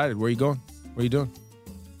sound excited. Where you going? What are you doing?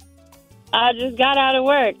 I just got out of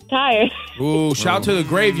work. Tired. Ooh, shout to the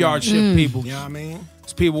graveyard shift people. You know what I mean?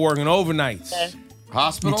 It's people working overnights. Yes.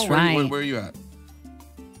 Hospital? That's Where right. are you at?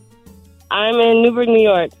 I'm in Newburgh, New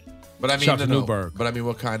York. But I mean, Shout to Newburgh. But I mean,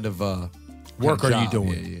 what kind of work are you job?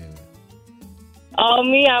 doing? Yeah. Oh,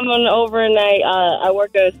 me, I'm an overnight. I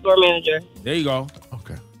work as a store manager. There you go.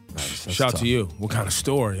 Okay. Nice. That's Shout tough. to you. What kind of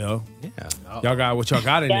store, yo? Yeah. Y'all got what y'all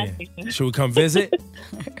got in Gas there? station. Should we come visit?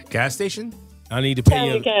 Gas station? I need to pay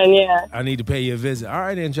You you. can, yeah. I need to pay you a visit. All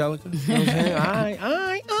right, Angelica. You know what I'm saying? All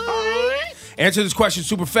right. Answer this question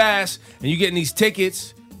super fast, and you getting these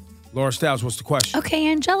tickets. Laura Stiles, what's the question? Okay,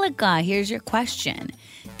 Angelica, here's your question.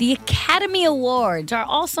 The Academy Awards are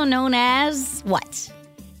also known as what?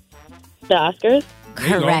 The Oscars. There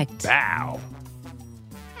you go. Correct. Bow.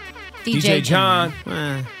 DJ John.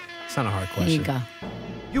 It's not a hard There you question. go.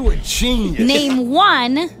 You a genius. Name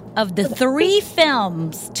one of the 3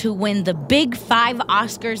 films to win the Big 5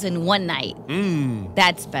 Oscars in one night.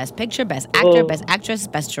 That's Best Picture, Best Actor, Best Actress,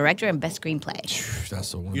 Best Director, and Best Screenplay.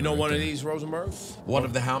 That's the one. You know right one there. of these, Rosenberg? One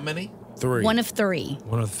of the how many? 3. One of 3.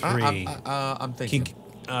 One of 3. I'm thinking.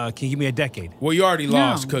 Can you give me a decade? Well, you already No.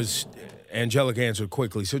 lost because Angelica answered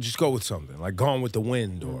quickly. So just go with something like Gone with the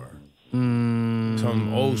Wind or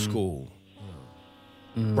some old school.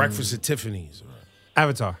 Breakfast at Tiffany's.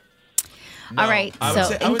 Avatar. All right,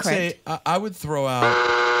 I would say I would throw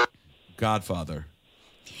out Godfather.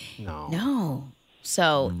 No.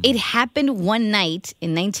 So it happened one night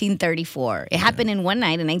in 1934. It happened in one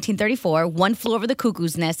night in 1934. One Flew Over the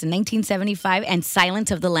Cuckoo's Nest in 1975, and Silence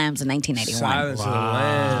of the Lambs in 1981. Silence of the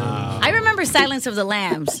Lambs. I remember Silence of the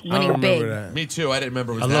Lambs winning big. That. Me too. I didn't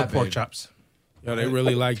remember it was I that love pork big. chops. Yo, they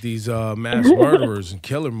really like these mass murderers and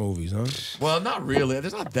killer movies, huh? Well, not really.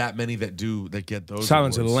 There's not that many that get those.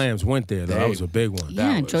 Silence of the awards. Lambs went there, though. That was a big one.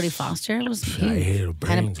 Yeah, Jodie Foster was I hear the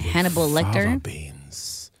brains with Hannibal fava Lecter.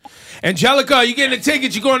 beans. Angelica, you getting a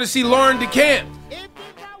ticket? You're going to see Lauren DeCamp.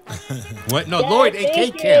 What? No, Lloyd and K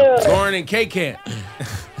thank Camp. Lauren and K Camp.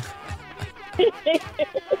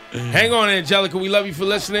 Hang on, Angelica. We love you for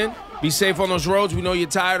listening. Be safe on those roads. We know you're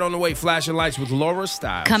tired on the way. Flashing lights with Laura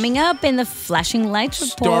Stiles. Coming up in the Flashing Lights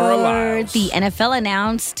Star report, Allows. the NFL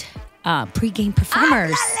announced pregame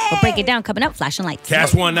performers. We'll break it down. Coming up, Flashing Lights.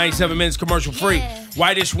 Cast 197 minutes commercial free.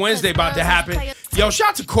 Whitish Wednesday about to happen. Yo,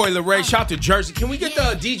 shout to Coi Leray, shout to Jersey. Can we get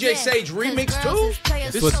the DJ Sage remix too?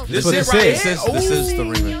 This what is this it right is. here. This is the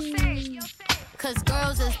remix. Cause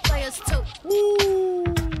girls is players too.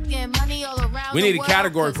 Getting money all around We the need a world,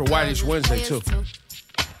 category for 'cause Whitish girls is Wednesday players too.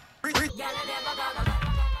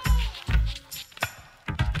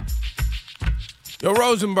 Yo,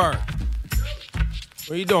 Rosenberg.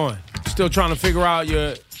 What are you doing? Still trying to figure out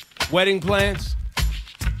your wedding plans?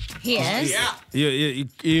 Yes.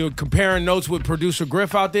 You comparing notes with producer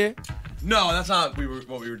Griff out there? No, that's not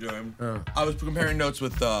what we were doing. I was comparing notes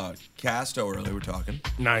with Casto earlier. We were talking.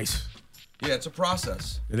 Nice. Yeah, it's a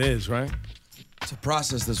process. It is, right? It's a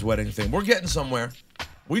process. This wedding thing. We're getting somewhere.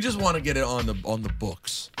 We just want to get it on the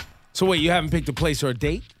books. So wait, you haven't picked a place or a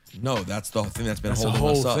date? No, that's the thing that's been That's the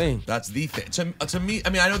holding us whole up. thing. That's the thing. To me, I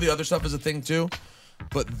mean, I know the other stuff is a thing too,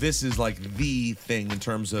 but this is like the thing in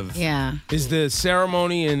terms of. Yeah. Is the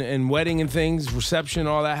ceremony and wedding and things, reception,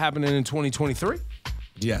 all that happening in 2023?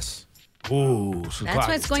 Yes. Ooh, so That's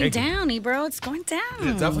why it's going down, Ebro. It's going down.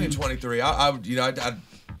 Yeah, definitely in 23. I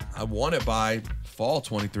want it by fall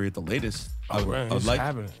 23 at the latest. I would It's like.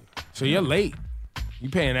 happening. So you're late. You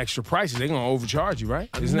paying extra prices. They're going to overcharge you, right?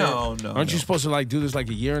 No. Aren't you supposed to like do this like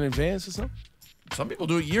a year in advance or something? Some people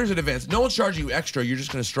do it years in advance. No one's charging you extra. You're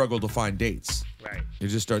just going to struggle to find dates. Right.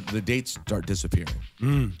 The dates start disappearing.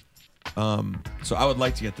 So I would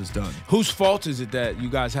like to get this done. Whose fault is it that you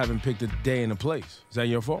guys haven't picked a day and a place? Is that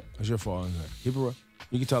your fault? It's your fault. Isn't it? Keep it real.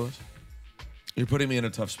 You can tell us. You're putting me in a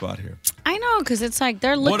tough spot here. I know, because it's like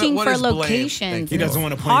they're looking what for is blame? locations. He doesn't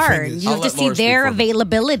want to point Hard. fingers. You have I'll to let see Laura speak their for me.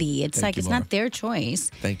 availability. It's Thank like you, it's Laura. not their choice.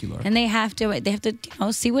 Thank you, Laura. And they have to,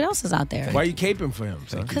 see what else is out there. Why are you caping for him?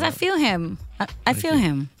 Because I feel him. I feel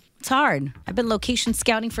him. It's hard. I've been location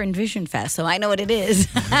scouting for Envision Fest, so I know what it is.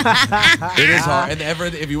 It is hard. And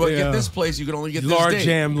if you want to get this place, you can only get this Large date.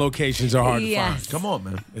 jam locations are hard to Yes. find. Come on,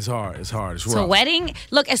 man. It's hard. It's hard. It's rough. So wedding,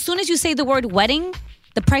 look, as soon as you say the word wedding,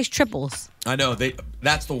 the price triples. I know.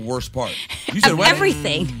 That's the worst part. You said Of wedding?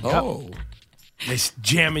 everything. Oh. They're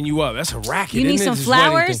jamming you up. That's a racket. You need isn't it? some This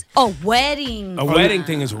wedding flowers? thing. Oh, wedding. A wedding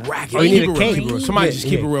thing is a racket. Oh, you need Keep a it real, cake. keep it real. Somebody Yeah, just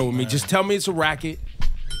keep yeah. it real with me. Just tell me it's a racket.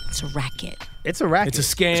 It's a racket. It's a racket.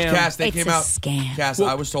 It's a scam. Cass, they It's came a out. scam. Cass,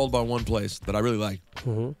 I was told by one place that I really like.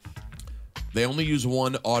 Mm-hmm. They only use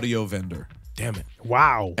one audio vendor. Damn it.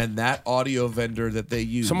 Wow. And that audio vendor that they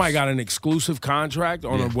use. Somebody got an exclusive contract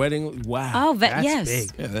on a wedding. Wow. Oh, That's yes.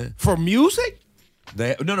 big. Yeah, For music? no,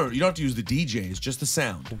 you don't have to use the DJs, just the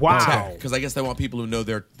sound. Wow. Because I guess they want people who know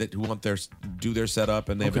who want do their setup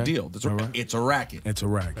and they have a Okay. deal. All right. It's a racket. It's a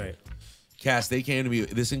racket. Right. Cass, they came to me.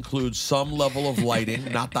 This includes some level of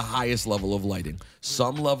lighting, not the highest level of lighting.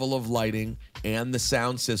 Some level of lighting and the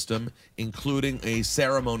sound system, including a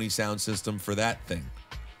ceremony sound system for that thing.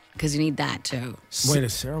 Because you need that, too. Wait, a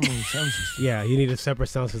ceremony sound system? Yeah, you need a separate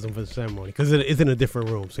sound system for the ceremony because it is in a different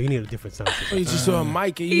room, so you need a different sound system. Oh, you just do a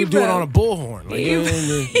mic and you do it on a bullhorn. Like,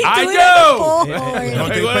 I do. Don't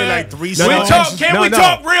they play like 3 Can we songs?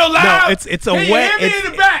 talk real loud? No, it's a Can you hear me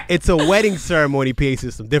in the back? It's a wedding ceremony PA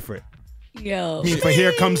system, different. Yo. For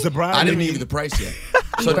Here Comes the Bride. I didn't give you the price yet.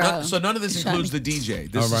 So, Bro. so none of this includes the DJ.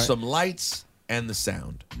 This All right. is some lights and the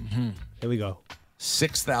sound. Here we go.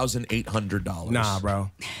 $6,800. Nah,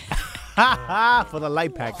 bro. For the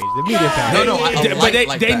light package, the medium package.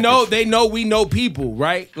 No, But they know we know people,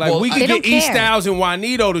 right? Like Well, we they could don't get E care. Styles and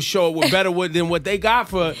Juanito to show up with better wood than what they got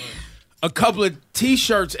for a couple of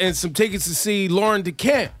T-shirts and some tickets to see Lauren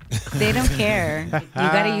DeCamp. They don't care. You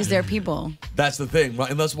got to use their people. That's the thing.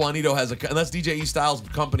 Unless Juanito unless DJ E Styles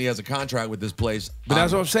company has a contract with this place. But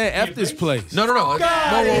that's what I'm saying. F this place. No. Whoa.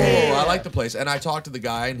 I like the place. And I talked to the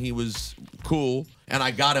guy, and he was cool. And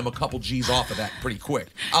I got him a couple G's off of that pretty quick.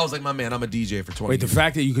 I was like, my man, I'm a DJ for 20 Wait, the years.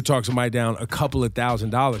 fact that you could talk somebody down a couple of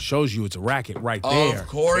 $1,000s shows you it's a racket right there. Of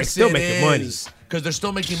course They're still it making money. is. Because they're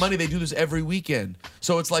still making money. They do this every weekend.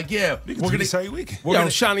 So it's like, yeah, we're We're going gonna to say weekend. We're Yo,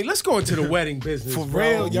 gonna- Shawnee, let's go into the wedding business. For bro.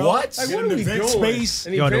 real, yo. What? Like, What what are an we event doing? space.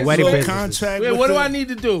 An Yo, the event wedding space? business. Contract. Wait, with what do the- I need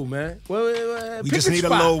to do, man? We just need a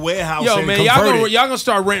little warehouse. Yo, and man, convert it. y'all gonna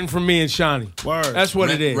start renting from me and Shawnee. Word. That's what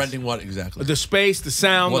it is. Renting what exactly? The space, the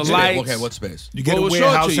sound, What's the lights. Okay, what space? You get Well, a we'll show it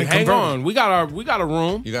warehouse to you. and Hang convert on. We got a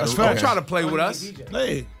room. You got That's a fair. Don't try to play with us. it.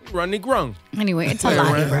 Hey, Run the grung. Anyway, it's a lot,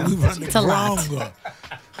 bro. we run the It's a lot. ground.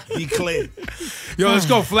 Be clear. Yo, let's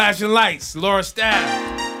go. Flashing lights. Laura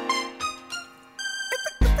Staff.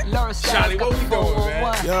 Shawnee, what we doing,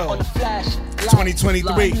 man? Yo,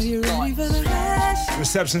 2023.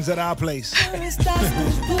 Receptions at our place.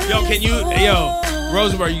 Yo,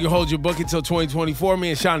 Rosenberg, you can hold your book until 2024. Me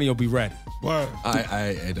and Shawnee will be ready. Word.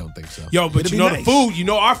 I don't think so. Yo, but It'd you be know nice. the food. You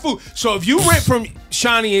know our food. So if you rent from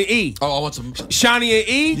Shawnee and E, Oh, I want some. Shawnee and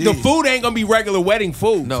E, the food ain't gonna be regular wedding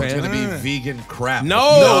food. No, it's fam. going to be vegan crap. No,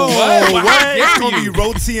 No, what? How It's dare gonna be you?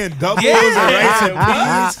 roti and doubles Yeah. and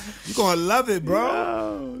rice and beans. You're gonna love it,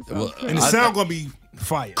 bro. Well, And the sound gonna be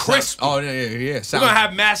fire. Crisp. Oh, yeah. We're Sound- gonna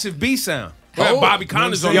have massive B sound. We have Oh, Bobby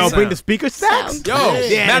Connors on Yo, the bring the sound. speaker stacks. Yo,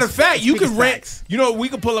 Yeah, matter of fact, you speaker could rent. stacks. You know, we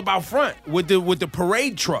could pull up out front with the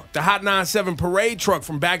parade truck, the Hot 97 parade truck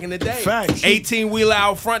from back in the day. Facts. 18-wheeler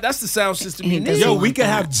out front. That's the sound system you need. Yo, we could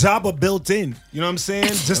have Jabba built in. You know what I'm saying?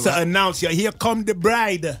 Just to announce, yo, here come the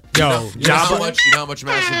bride. Yo, You know how Jabba. much? You know how much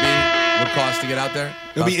Massive B would cost to get out there?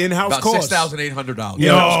 It'll be in-house about cost. $6,800.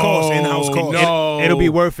 Yeah. In-house cost, in-house cost. No, it'll be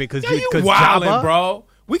worth it because Yo, you wildin', Jabba, bro.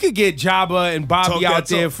 We could get Jabba and Bobby Talk out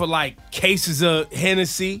that there talk. for like cases of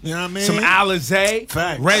Hennessy, You know what I mean? some Alizé,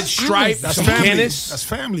 Facts. Red Stripe, That's some family. Guinness. That's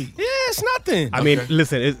family. Yeah, it's nothing. I mean,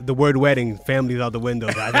 listen, the word wedding, family's out the window,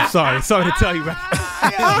 guys. I'm sorry to tell you,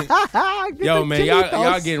 right? Yo, man,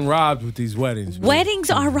 y'all getting robbed with these weddings. Man. Weddings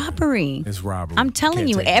are robbery. It's robbery. I'm telling Can't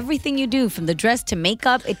you, take it. everything you do, from the dress to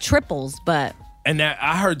makeup, it triples. But And that,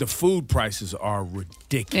 I heard the food prices are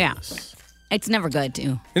ridiculous. it's never good,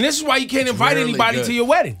 too. And this is why you can't invite rarely anybody good. to your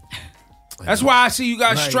wedding. That's why I see you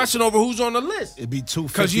guys Right. stressing over who's on the list. It'd be $250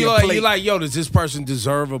 Because a you're plate. like, yo, does this person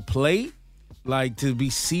deserve a plate? Like, to be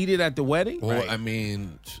seated at the wedding? Well, I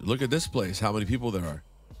mean, look at this place. How many people there are?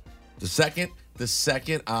 The second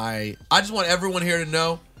I just want everyone here to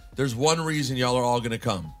know there's one reason y'all are all going to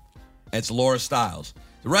come. It's Laura Styles.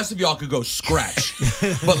 The rest of y'all could go scratch.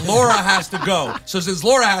 But Laura has to go. So since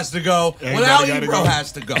Laura has to go, well, now Ebro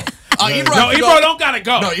has to go. Ebro don't got to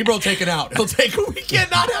go. No, Ebro taking out. He'll take a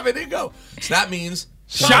weekend not having to go. So that means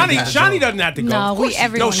Shawnee doesn't have to go. No,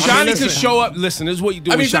 everyone. Shawnee could show up. Listen, this is what you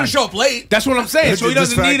do. I mean, with he's going to Shawnee. show up late. That's what I'm saying. So he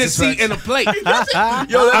doesn't need a seat and a plate.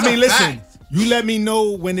 I mean, listen. You let me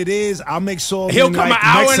know when it is. I'll make sure. He'll come an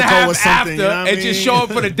hour and a half after you know and just show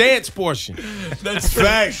up for the dance portion. That's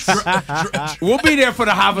facts. We'll be there for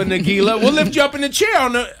the Hava Nagila. We'll lift you up in the chair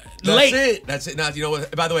on the late. That's it. Now, you know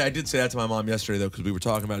what? By the way, I did say that to my mom yesterday, though, because we were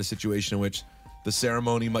talking about a situation in which the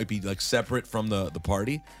ceremony might be like separate from the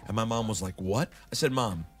party. And my mom was like, what? I said,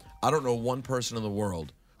 Mom, I don't know one person in the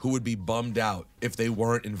world who would be bummed out if they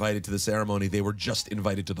weren't invited to the ceremony. They were just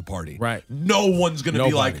invited to the party. Right. No one's going to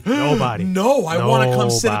be like, Nobody. No, I want to come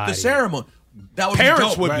sit at the ceremony. That would Parents be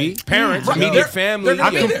dope, would right? be. Parents, Right. immediate family. They're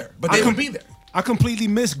going to be there, but they would be there. I completely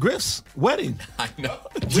missed Griff's wedding. I know.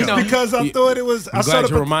 Just because I thought it was. I'm glad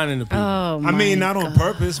you're reminding the people. Oh, I mean, not on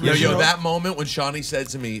purpose. But Yo, that moment when Shawnee said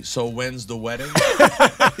to me, so when's the wedding?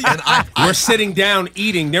 We're sitting down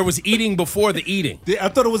eating. There was eating before the eating. I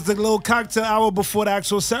thought it was the little cocktail hour before the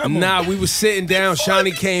actual ceremony. Nah, we was sitting down.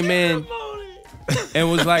 Shawnee came in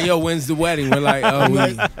and was like, yo, when's the wedding? We're like,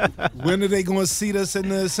 when are they going to seat us in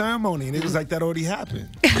the ceremony? And it was like, that already happened.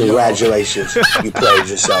 Congratulations. You played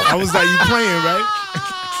yourself. I was like, you playing, right?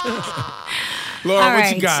 Laura,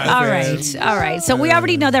 what you got? All right. So we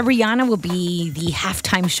already know that Rihanna will be the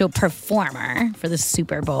halftime show performer for the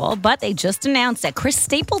Super Bowl, but they just announced that Chris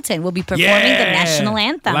Stapleton will be performing the national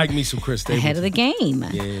anthem. Like me some Chris Stapleton. Ahead of the game.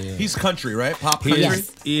 Yeah. He's country, right? Pop country?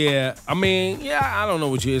 Yes. Yeah. I mean, I don't know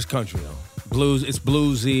what is country, though. Blues, it's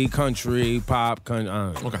bluesy, country, pop, country.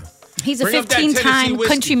 Okay. He's a Bring up that 15-time Tennessee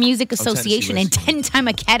whiskey. Country Music Tennessee Association and whiskey. 10-time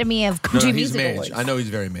Academy of Country he's Music mage. Awards. I know he's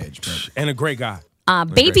very mage. But. And a great guy.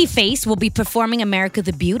 Babyface will be performing America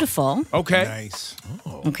the Beautiful. Okay. Nice.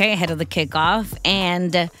 Okay, ahead of the kickoff.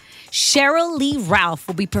 And Cheryl Lee Ralph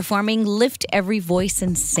will be performing Lift Every Voice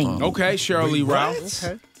and Sing. Okay, Cheryl Lee Ralph.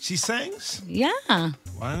 Okay. She sings? Yeah.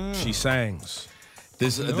 Wow. She sings.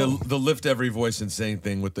 The lift every voice and sing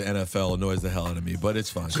thing with the NFL annoys the hell out of me, but it's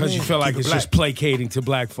fine. Because you feel like it's just placating to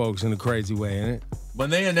black folks in a crazy way, ain't it? When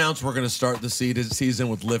they announced we're going to start the season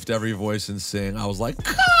with lift every voice and sing, I was like,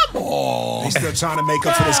 come on. They still trying to make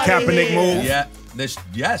up for this Kaepernick move? Yeah.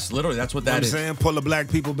 Yes, literally, that's what that is. You know what I'm saying? Pull the black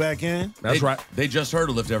people back in? That's right. They just heard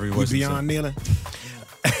of lift every voice and Beyond kneeling?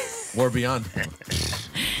 Or beyond.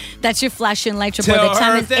 That's your flash and light report. The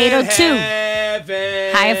time is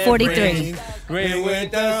 8:02. High of 43. Ring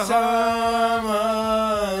with the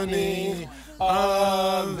harmony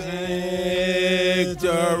of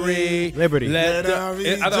victory. Liberty. I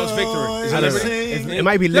thought it was victory. Is it liberty? It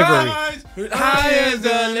might be livery. High as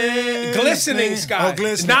the glistening sky. Oh,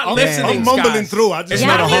 glistening. Not listening I'm mumbling skies. through. I just It's know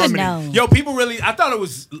not the a harmony. harmony. Yo, people really, I thought it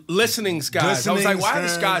was listening skies. I was like, why are the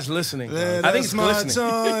Listening skies listening? Let I think it's us march glistening.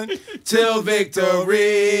 on till victory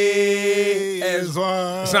is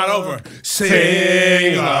won. It's not over.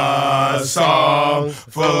 Sing a song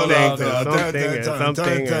full of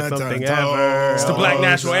something ever. It's the Black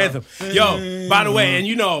National Anthem. Yo, by the way, and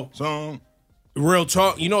you know, real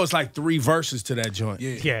talk, you know it's like 3 verses to that joint.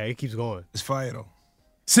 Yeah, it keeps going. It's fire though.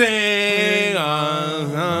 Sing taught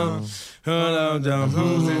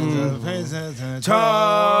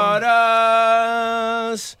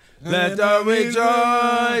us, let the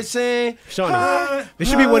rejoicing. Shawnee, this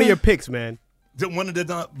should be one of your picks, man. One of the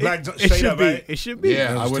black It straight should up, be. right? It should be.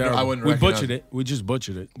 Yeah, I wouldn't We recognize butchered it. We just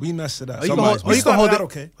butchered it. We messed it up. Or you can hold, or you can hold it.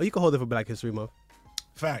 Or you can hold it for Black History Month.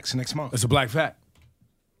 Facts next month. It's a black fact.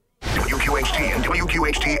 WQHT and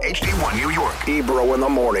WQHT HD1 New York. Ebro in the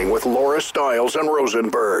morning with Laura Stiles and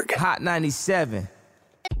Rosenberg. Hot 97.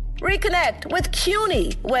 Reconnect with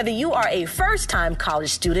CUNY. Whether you are a first-time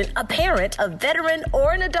college student, a parent, a veteran,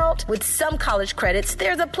 or an adult, with some college credits,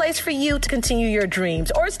 there's a place for you to continue your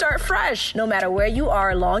dreams or start fresh. No matter where you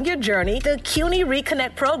are along your journey, the CUNY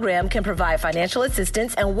Reconnect program can provide financial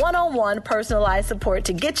assistance and one-on-one personalized support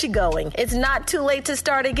to get you going. It's not too late to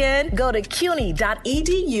start again. Go to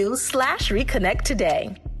cuny.edu/reconnect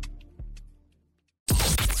today.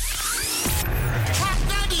 Hot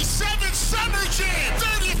 97 Summer Jam,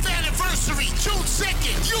 30th anniversary, June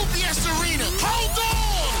 2nd, UBS Arena. Hold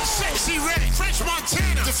on! Sexy Red, French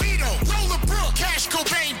Montana, DeVito, Roller Brook, Cash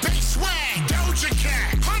Cobain, Bass Swag, Doja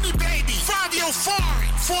Cat, Honey Baby, Fabio Foreign,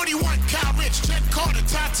 41 Cal Rich, Jet Carter,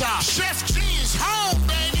 Tata, Chef G is home,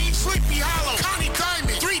 baby, Sleepy Hollow, Connie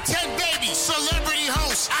Diamond, 310 Baby,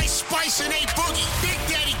 Boogie. Big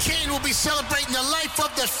Daddy Kane will be celebrating the life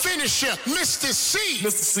of the finisher, Mr. C.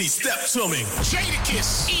 Mr. C, step to me.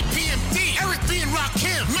 Jadakiss, EPMD, Eric B. and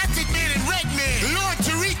Rakim, Method Man and Redman, Lord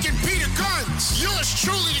Tariq and Peter Guns. Yours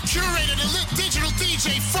truly, the curator, the lit digital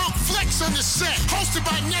DJ, Funk Flex on the set. Hosted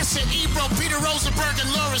by Nessa, Ebro, Peter Rosenberg,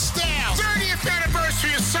 and Laura Stiles. 30th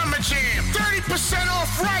anniversary of Summer Jam. 30%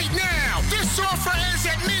 off right now. This offer ends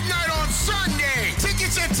at midnight on Sunday.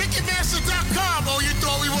 Tickets at Ticketmaster.com. Oh, you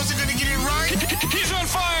thought we wasn't going to get it right? He's on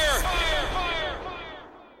fire.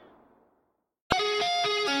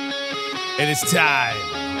 And it's time.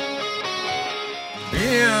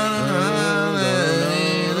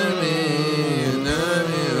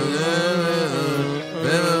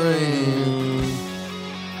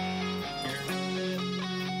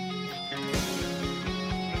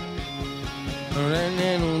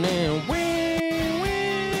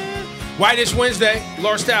 Whitish Wednesday.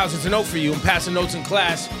 Laura Styles, it's a note for you. I'm passing notes in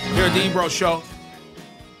class here at the Ebro Show.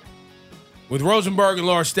 With Rosenberg and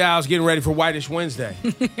Laura Styles getting ready for Whitish Wednesday.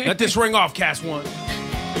 Let this ring off, Cast One.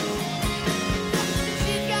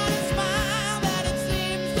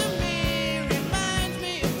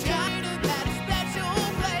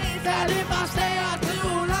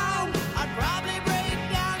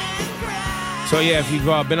 So yeah, if you've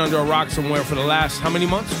been under a rock somewhere for the last, how many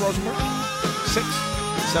months, Rosenberg? 6,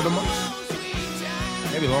 7 months?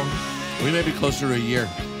 Maybe longer. We may be closer to a year.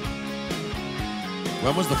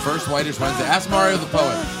 When was the first Whitish Wednesday? Ask Mario the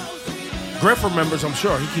Poet. Griff remembers, I'm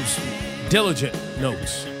sure. He keeps diligent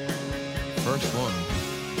notes. First one.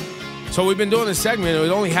 So we've been doing this segment.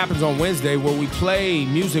 It only happens on Wednesday where we play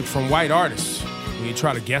music from white artists. We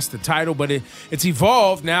try to guess the title, but it's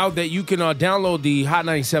evolved now that you can download the Hot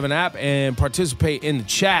 97 app and participate in the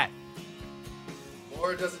chat.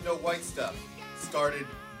 Laura doesn't know white stuff. Started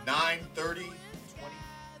 9/30/21.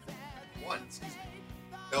 Excuse me.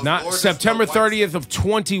 No, Not September 30th of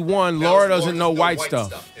 21. Laura doesn't know white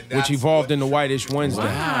stuff, which evolved into Whitish Wednesday.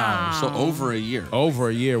 Wow. So over a year. Over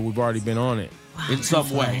a year, we've already been on it. In some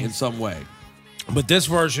way. In some way. But this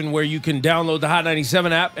version where you can download the Hot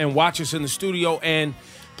 97 app and watch us in the studio and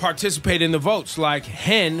participate in the votes, like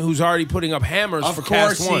Hen, who's already putting up hammers for Cast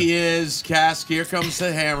One. Of course he is. Cask, here comes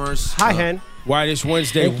the hammers. Hi, Hen. Whitish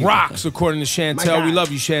Wednesday rocks, according to Chantel. We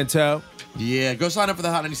love you, Chantel. Yeah, go sign up for the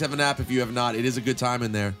Hot 97 app if you have not. It is a good time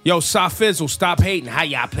in there. Yo, Safizzle, stop hating. How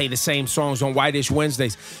y'all play the same songs on Whitish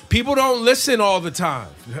Wednesdays? People don't listen all the time,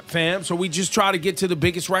 fam. So we just try to get to the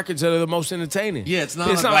biggest records that are the most entertaining. Yeah, it's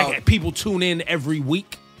not like people tune in every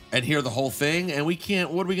week and hear the whole thing, and we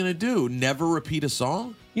can't. What are we gonna do? Never repeat a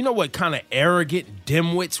song? You know what kind of arrogant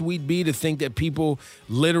dimwits we'd be to think that people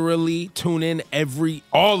literally tune in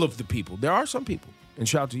all of the people. There are some people, and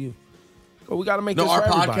shout out to you. But we got to make this our for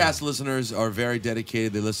everybody. podcast listeners are very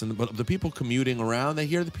dedicated. They listen, but the people commuting around, they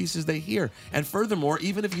hear the pieces they hear. And furthermore,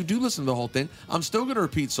 even if you do listen to the whole thing, I'm still going to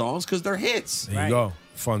repeat songs because they're hits. There you go.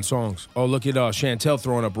 Fun songs. Oh, look at Chantel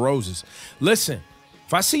throwing up roses. Listen,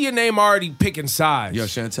 if I see your name already picking sides, yo,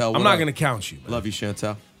 Chantel, I'm not going to count you. Man. Love you,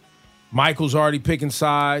 Chantel. Michael's already picking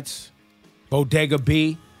sides. Bodega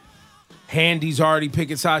B. Handy's already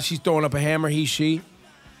picking sides. She's throwing up a hammer, he, she.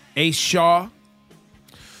 Ace Shaw.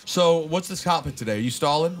 So what's this topic today? Are you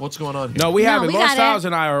stalling? What's going on here? No, we have it. Laura Styles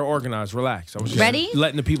and I are organized. Relax. I was just ready?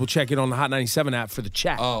 Letting the people check it on the Hot 97 app for the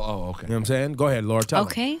chat. Okay. You know what I'm saying? Go ahead, Laura. Tell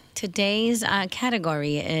Okay. Today's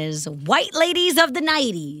category is White Ladies of the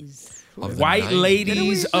 90s. White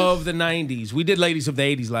Ladies of the 90s. We did Ladies of the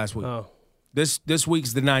 80s last week. Oh. This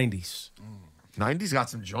week's the 90s. 90s got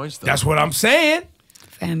some joints, though. That's what I'm saying.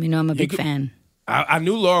 Fam, you know I'm a big fan. I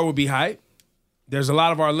knew Laura would be hype. There's a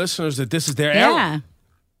lot of our listeners that this is their era.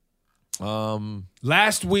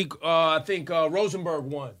 Last week, I think Rosenberg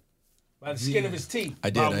won by the skin of his teeth. I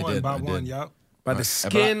did. By the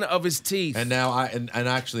skin of his teeth. And now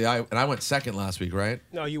I went second last week, right?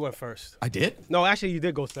 No, you went first. I did? No, actually, you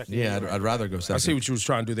did go second. Yeah, I'd rather go second. I see what you was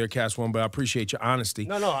trying to do there, Cast One, but I appreciate your honesty.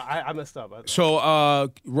 No, I messed up.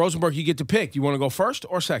 So, Rosenberg, you get to pick. You want to go first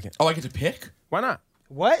or second? Oh, I get to pick? Why not?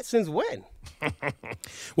 What? Since when?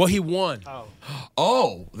 Well, he won.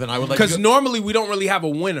 Oh, then I would like because normally we don't really have a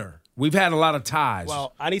winner. We've had a lot of ties.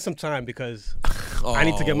 Well, I need some time because I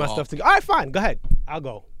need to get my stuff together. All right, fine. Go ahead. I'll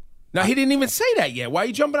go. Now, he didn't even say that yet. Why are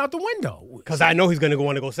you jumping out the window? Because I know he's going to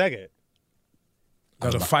want to go second.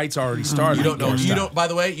 The fight's already started. You don't know. By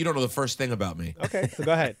the way, you don't know the first thing about me. Okay, so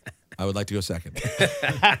go ahead. I would like to go second.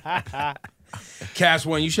 Cast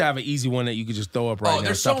One, you should have an easy one that you could just throw up right now.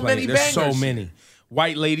 There's so many There's bangers. so many.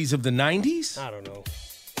 White Ladies of the 90s? I don't know.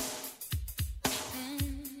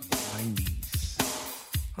 90s. I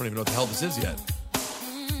don't even know what the hell this is yet.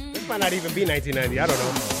 This might not even be 1990. I don't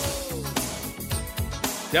know.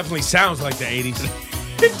 Definitely sounds like the 80s.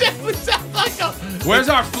 It definitely sounds like a... Where's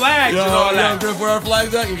our flags and all that? Griff, where our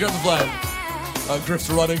flags at? You got the flag. Griff's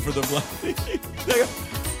running for the flag.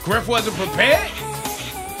 Griff wasn't prepared?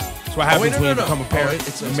 That's what happens when you become a parent.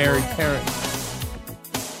 It's a married parent.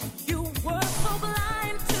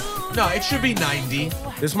 No, it should be 90.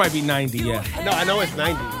 This might be 90, yeah. No, I know it's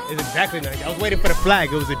 90. It's exactly 90. I was waiting for the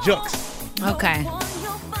flag. It was a jukes. Okay.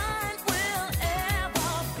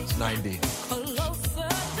 It's 90.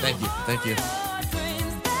 Thank you. Thank you.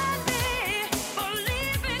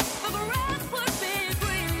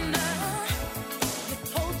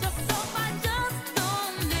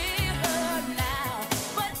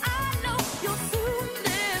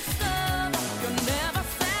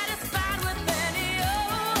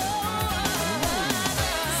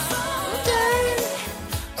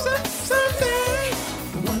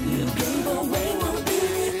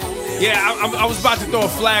 Yeah, I was about to throw a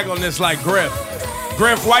flag on this like Griff.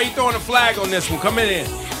 Griff, why you throwing a flag on this one? Come in.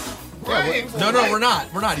 No, we're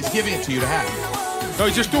not. We're not. He's giving it to you to have. No,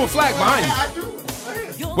 he just threw a flag behind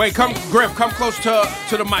you. Wait, Griff, come close to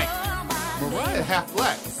the mic. Mariah half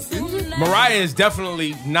black. Mariah is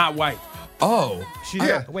definitely not white. Oh. She's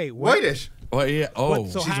wait, what? Whitish. Oh, yeah. Oh.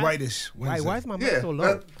 She's whitish. Why is my mic so low?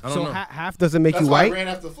 I don't So know. half doesn't make That's you why white? I ran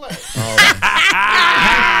after the flag.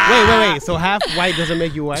 Wait. So half white doesn't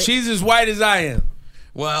make you white? She's as white as I am.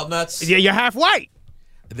 Well, that's... Yeah, you're half white.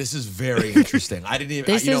 This is very interesting. I didn't even...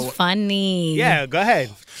 This is funny. Yeah, go ahead.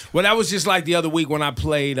 Well, that was just like the other week when I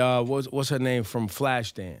played, what's her name from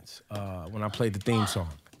Flashdance? When I played the theme song.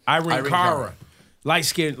 Irene Cara. Light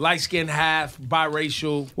skin, half,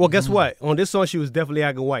 biracial. Well, guess what? On this song, she was definitely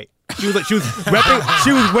acting white. She was repping,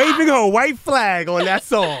 she was waving her white flag on that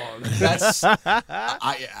song. That's...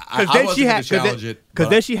 I wasn't going to challenge it. Because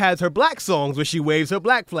then she has her black songs where she waves her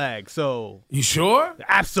black flag. So you sure?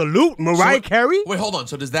 Absolute. Mariah Carey? Wait, hold on.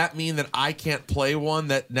 So does that mean that I can't play one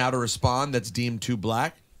that now to respond that's deemed too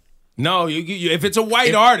black? No, you if it's a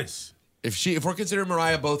white artist. If we're considering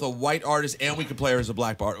Mariah both a white artist and we can play her as a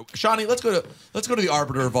black artist, Shawnee, let's go to the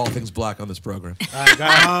arbiter of all things black on this program. All right,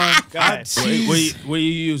 go ahead. What are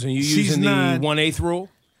you using? You using the 1/8 rule?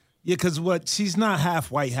 Yeah, because she's not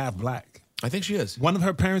half white, half black. I think she is. One of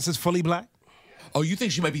her parents is fully black. Oh, you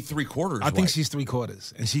think she might be 3/4? I think she's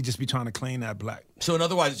 3/4, and she just be trying to claim that black. So, in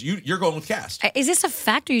other words, you're going with Cast. Is this a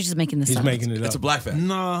fact or are you just making this up? He's making it up. It's a black fact.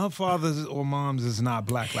 No, her father's or mom's is not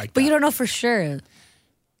black like that. But you don't know for sure.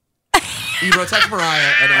 Ebro, text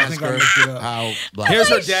Mariah and ask her how black. Here's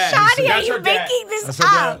her dad. Shawnee, That's are her you dad. making this That's her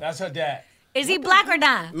dad. up? That's her dad. Is he black or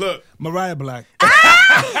not? Look, Mariah black.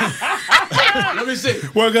 Let me see.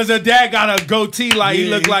 Well, because her dad got a goatee like he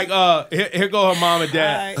looked like here go her mom and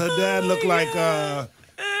dad. Her dad looked like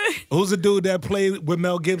who's the dude that played with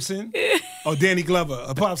Mel Gibson? Oh, Danny Glover.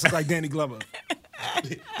 Her pops look like Danny Glover.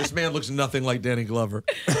 This man looks nothing like Danny Glover.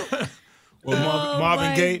 Well,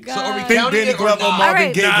 Marvin Gaye. So are we Think counting Danny it or Glover, not? Marvin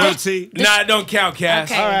right. Gaye goatee. Nah, it don't count,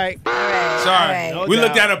 Cass. Okay. All right. Sorry. No We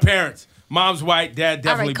looked doubt. at her parents. Mom's white, dad All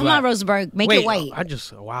definitely right, come black. on, Rosenberg. Make Wait, it white.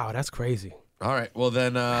 wow, that's crazy. All right. Well,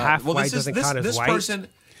 then. Half well, white this is doesn't count as this white? person.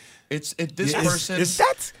 This person.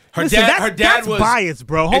 That's Her listen, dad that's was biased,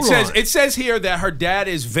 bro. Hold on. It says here that her dad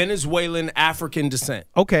is Venezuelan African descent.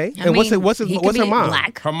 Okay, I and what's mean, what's he could her be mom?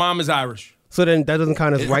 black. Her mom is Irish. So then that doesn't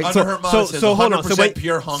count as white. Under her mom, it says hold on. 100%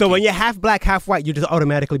 pure hunky. So when you're half black, half white, you're just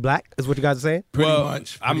automatically black. Is what you guys are saying? Pretty Well,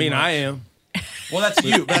 much. I mean, I am. Well, that's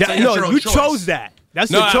you. That's No, your own you choice. chose that.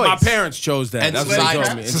 That's No, your choice. my parents chose that. And That's what they society-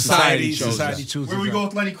 told me. And Society chose that. chooses Where we that. go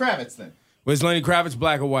with Lenny Kravitz then? Was Lenny Kravitz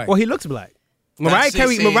black or white? Well, he looks black. Mariah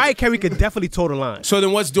Carey could definitely toe the line. So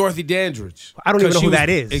then what's Dorothy Dandridge? I don't even 'Cause know she who that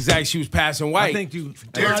is. Exactly. She was passing white. I think you.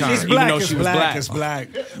 at the time, It's even black. though It's she was black. It's black.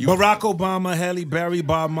 Barack Obama, Halle Berry,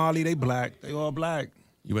 Bob Marley, they black. They all black.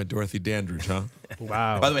 You went Dorothy Dandridge, huh?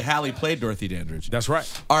 Wow. By the way, Halle played Dorothy Dandridge. That's right.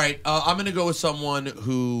 All right, I'm going to go with someone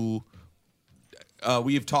who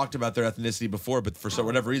we have talked about their ethnicity before, but for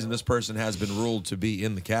whatever reason, this person has been ruled to be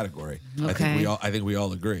in the category. Okay. I think we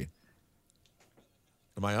all agree.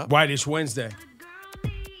 Am I up? Whitish Wednesday.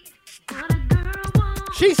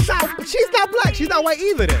 She's not black. She's not white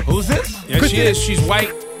either. Then Who's this? Yeah, she is. She's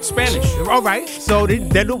white Spanish. all right. So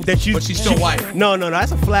that she's But she's still white. No,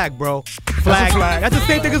 that's a flag, bro. Flag. That's the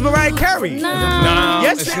same thing as Mariah Carey. No,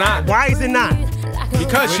 Yes, it's not. Why is it not?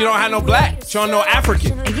 Because she don't have no black. She don't know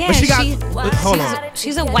African. Yeah, But she got- hold on.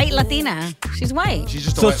 She's a white Latina. She's white. She's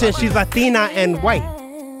just a So white since she's Latina and white,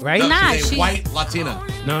 right? No, Nah, she's a she- white Latina.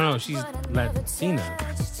 No, she's Latina.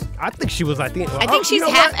 I think she was Latina. I think she's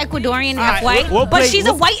half Ecuadorian, half white. We'll but play- she's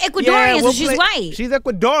a white Ecuadorian, so she's white. She's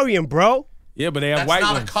Ecuadorian, bro. Yeah, but they have That's white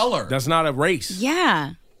not a ones. color. That's not a race.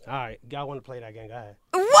 Yeah. All right, y'all want to play that game? Go ahead.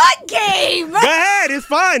 What game? Go ahead. It's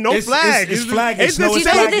fine. No flag. It's flaggish. It's the No, it's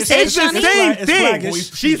same, flaggish. it's the same It's thing.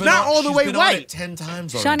 flaggish. She's not all the way been on white. it 10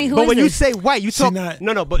 times already. Shawnee, who But is when you this? say white, you talk.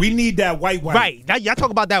 No, but we need that white. right. Y'all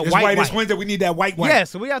talk about that It's white. It's Wednesday. We need that white. Yeah,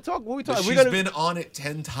 so we gotta talk. What we But talking? she's We're gonna. been on it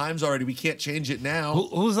 10 times already. We can't change it now.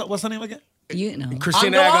 Who's that? What's her name again? You know.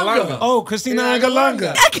 Christina Aguilera. Aguilera. Oh, Christina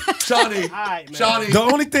Aguilera. Shawnee. Shawnee. The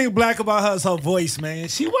only thing black about her is her voice, man.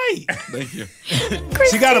 She white. Thank you.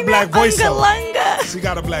 She got a black voice. though. Aguilera. She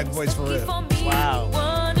got a black voice for real.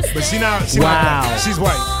 Wow. But she not. Wow. Not, she's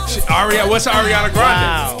white. What's Ariana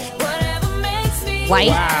Grande? White?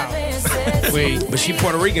 Wow. Wait, but she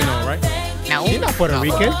Puerto Rican though, right? No. She's not Puerto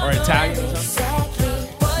Rican. Or Italian?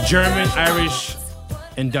 German, Irish,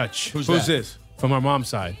 and Dutch. Who's this? From her mom's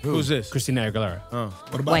side. Who's this? Christina Aguilera.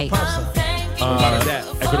 What about White. the pop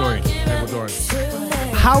side? Ecuadorian.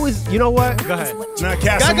 How is? You know what? Go ahead. Nah,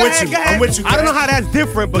 Cass, I'm Go with ahead, you. go ahead. I'm with you. I don't know Cass. how that's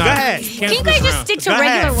different, but go ahead. Can you guys just stick to Go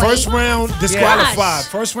ahead. regular white? First round disqualified. Gosh.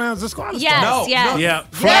 First round disqualified. Yes, No, yes. no. Yeah.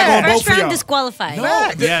 Flag on both First of round y'all. disqualified.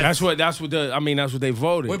 No, That's what they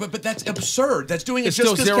voted. Wait, but that's absurd. That's doing it It's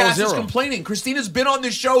just still because Cass is 0-0. complaining. Christina's been on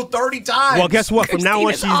this show 30 times. Well, guess what? From now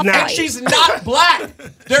on, she's Christina's not. And she's not black.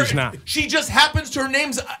 She's not. She just happens to her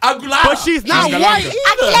name's Aguilera. But she's not She's white Aguilera.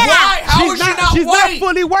 either. Why? How She's is she not She's white? not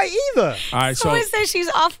fully white either. All right, so Someone says she's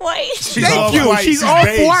off-white. She's Thank off you. white. She's She's off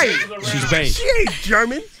beige. white. she's beige. She ain't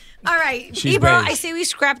German. All right, She's Ebro, beige. I say we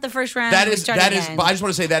scrap the first round. That and we is, start that is, again. I just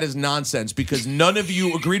want to say that is nonsense because none of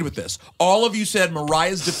you agreed with this. All of you said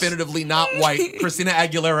Mariah's definitively not white. Christina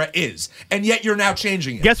Aguilera is. And yet you're now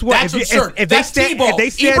changing it. Guess what? That's If you- absurd. if they That's stand- T-ball. if they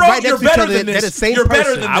stand Ebro, right you're next to each better other, than they're this. the same You're better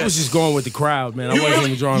person. than I this. was just going with the crowd, man. I wasn't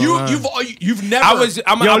even drawing a line. You've never. I'll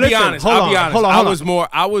be Yo, honest. hold I'll on, be honest. hold on, hold on.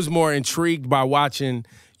 I was more intrigued by watching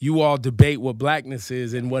you all debate what blackness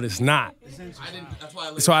is and what it's not.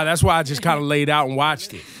 That's why I just kind of laid out and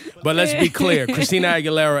watched it. But let's be clear: Christina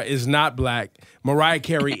Aguilera is not black. Mariah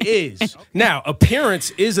Carey is. Now, appearance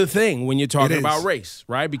is a thing when you're talking about race,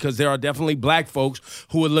 right? Because there are definitely black folks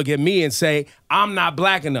who would look at me and say, I'm not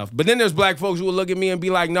black enough. But then there's black folks who would look at me and be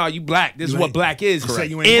like, no, you black. This is what black is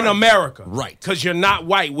in America. Right. Because you're not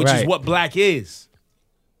white, which is what black is.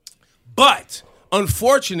 But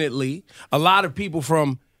unfortunately, a lot of people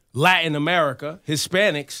from Latin America,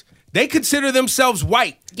 Hispanics, they consider themselves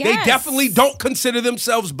white. Yes. They definitely don't consider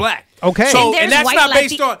themselves black. Okay. So And and there's that's white not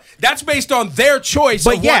based on based on their choice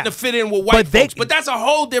But of yeah, wanting to fit in with white but they- folks. But that's a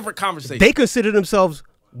whole different conversation. They consider themselves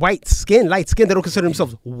white skin, light skin. They don't consider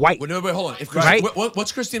themselves white. Wait, no, wait, hold on. If Right.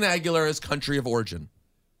 What's Christina Aguilera's country of origin?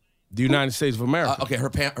 The United States of America. Okay, her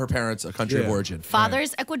parents' a country of origin.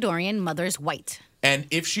 Father's Ecuadorian, mother's white. And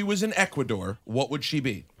if she was in Ecuador, what would she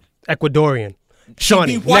be? Ecuadorian.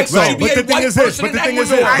 Shawnee, be white, next right? song. Be a But the thing white is this. person But the in thing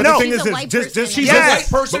is Ecuador. this. I But know. the thing is She's a this. white Just person she's in a Ecuador. white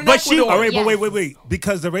person in But she- Ecuador. All right, Yes. but wait.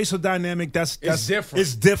 Because the racial dynamic that's different.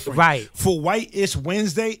 It's different. Right. For White-ish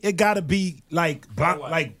Wednesday, it gotta be like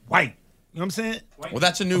like white. You know what I'm saying? Well,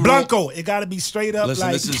 that's a new Blanco. It gotta be straight up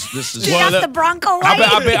Listen, like. this is. Get off the Bronco white.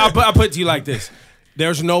 I'll put it to you like this.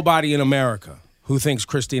 There's nobody in America who thinks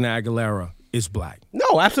Christina Aguilera is black.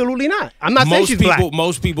 No, absolutely not. I'm not saying she's black.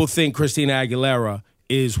 Most people think Christina Aguilera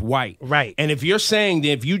is white. Right. And if you're saying that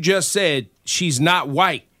if you just said she's not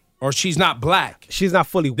white or she's not black, She's not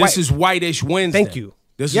fully white. this is Whitish Wednesday. Thank you.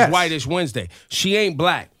 This Yes. is Whitish Wednesday. She ain't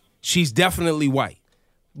black. She's definitely white.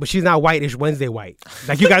 But she's not whitish Wednesday white.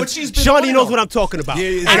 Like you guys, But she's been Shawnee white knows on. what I'm talking about. Yeah,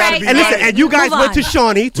 it's All gotta right. be And listen, white. and you guys Move went to on.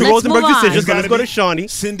 Shawnee, to Let's Rosenberg move on. decisions. It's So let's gotta go to be Shawnee.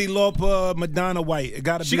 Cindy Lauper, Madonna White. It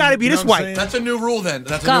gotta be. She gotta be you know this what I'm white. saying? That's a new rule then.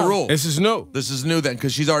 That's a Go. new rule. This is new. This is new then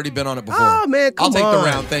because she's already been on it before. Oh, man, I'll come take on. the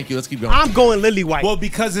round. Thank you. Let's keep going. I'm going Lily White. Well,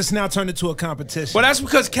 because it's now turned into a competition. Well, that's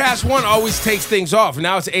because Cast 1 always takes things off.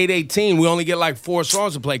 Now it's 8:18. We only get like 4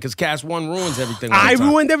 songs to play because Cast 1 ruins everything. all the I time.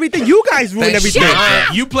 ruined everything. You guys ruined Thank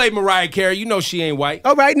everything. you. You played Mariah Carey. You know she ain't white.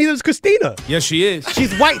 All right, neither is Christina. Yes, she is.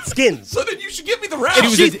 She's white skinned. So then you should give me the round.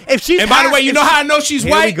 If she's and by the half- way, you know how I know she's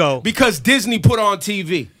Here white? we go. Because Disney put on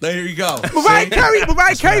TV. There you go.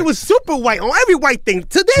 Mariah See? Carey was super white on every white thing.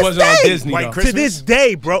 To this She wasn't day. on Disney, White though. Christmas? To this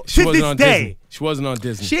day, bro. She To wasn't this on day. Disney. She wasn't on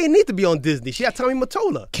Disney. She ain't need to be on Disney. She had Tommy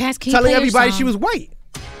Mottola. Cass, can you telling play your everybody song? she was white.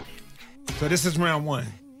 So this is round 1.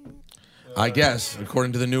 I guess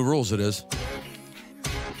according to the new rules, it is.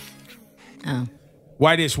 Oh.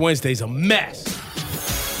 Whitish Wednesday's a mess.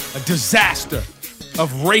 A disaster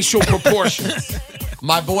of racial proportions.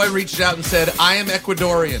 My boy reached out and said, "I am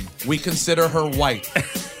Ecuadorian. We consider her white."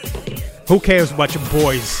 Who cares about your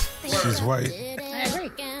boys? She's white.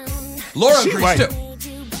 Laura She's agrees white.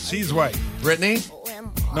 too. She's white. Brittany?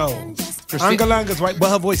 No. Christine? Angalanga's white, but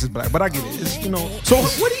her voice is black. But I get it. It's, you know. So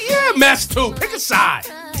what do you mess to? Pick a side.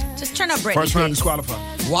 Just turn up Britney. First round please.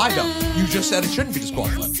 disqualified. Why though? You just said it shouldn't be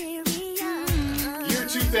disqualified. Year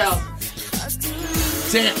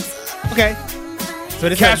 2000. Damn. Okay. So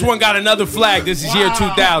this Cash One got another flag. This is year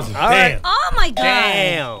 2000. All right. Oh my God.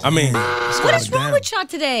 Damn. I mean, What is wrong with y'all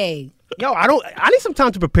today? Yo, I need some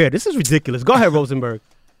time to prepare. This is ridiculous. Go ahead, Rosenberg.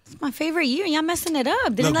 It's my favorite year. Y'all messing it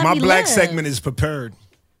up. Didn't Look, let my me black live. segment is prepared.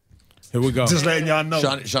 here we go. Just letting y'all know.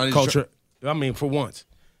 Shawnee's Culture. I mean, for once.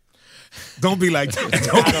 Don't be like that. Don't do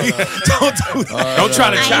that. Don't try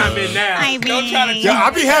to chime in now. I mean, Don't try to Yo, I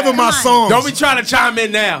be having my Come on. songs. Don't be trying to chime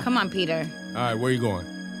in now. Come on, Peter. All right, where you going?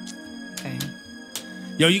 Okay.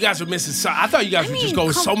 Yo, you guys are missing. I thought you guys would just go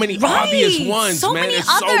with so many right. obvious ones, So man. many There's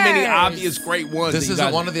so many others. obvious great ones. This that you isn't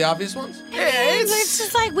guys- one of the obvious ones? It's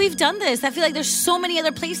just like we've done this. I feel like there's so many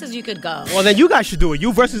other places you could go. Well, then you guys should do it.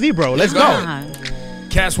 You versus Ebro. Let's go. God.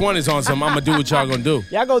 Cash One is on some. I'm gonna do what y'all gonna do.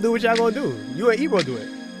 Y'all gonna do what y'all gonna do. You and Ebro do it.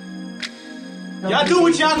 Y'all do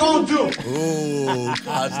what y'all gonna do. Ooh,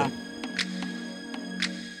 awesome.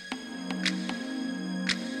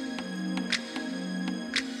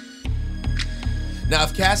 Now,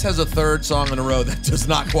 if Cass has a third song in a row that does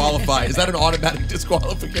not qualify, is that an automatic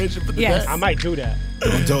disqualification for the Yes. day? I might do that.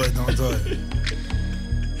 Don't do it. Don't do it.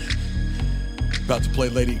 About to play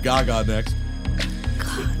Lady Gaga next.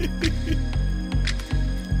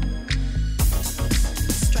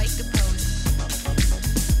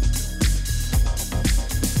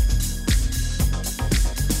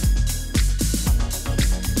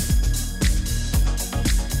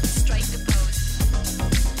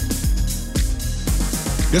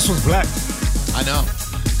 This was black. I know.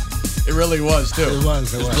 It really was, too. It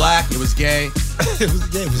was. It was black. It was gay.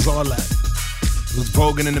 It was all that. It was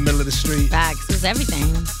bogan in the middle of the street. Facts. It was everything.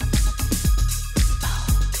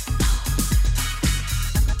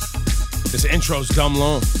 This intro's dumb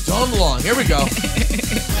long. Dumb long. Here we go.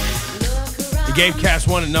 It gave Cash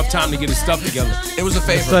One enough time to get his stuff together. It was a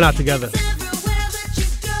favorite. Still not together.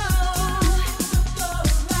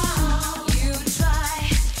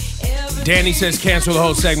 Danny says cancel the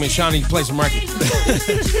whole segment. Shawnee, play some record.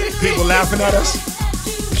 People laughing at us.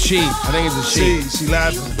 She. I think it's a she. She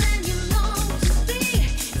laughing.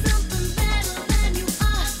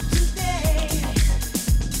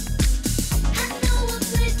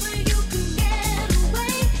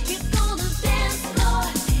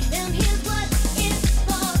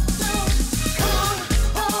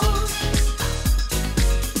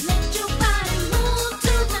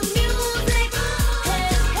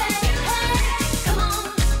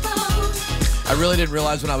 I really didn't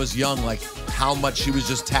realize when I was young, like, how much she was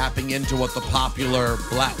just tapping into what the popular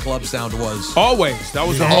black club sound was. Always. That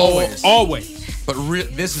was the whole. Always. But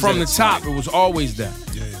this is From it. the top, it was always that.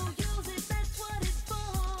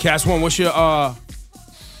 Cash One, what's your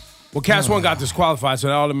Well, Cash One got disqualified, so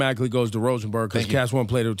that automatically goes to Rosenberg because Cash One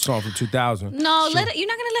played a song from 2000. No, you're not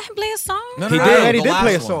gonna let him play a song? He did. He did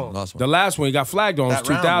play a song. The last one, he got flagged on was That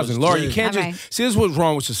round 2000. was Laura, good. you can't All just right. see. This is what's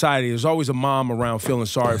wrong with society. There's always a mom around feeling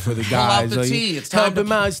sorry for the Pull out guys. the Like, tea. It's help time to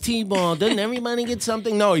him out. His T-ball. Doesn't everybody get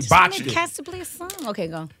something? No, he Just botched need it. Cass to play a song. Okay,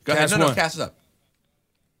 go. Go ahead. Cass No, One. Cass is up.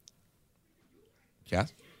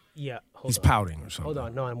 Cass? Yeah. He's pouting or something. Hold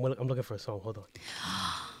on. No, I'm looking for a song. Hold on.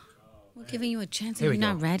 We're giving you a chance Here and we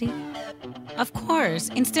you're go. not ready? Of course.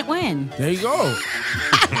 Instant win. There you go.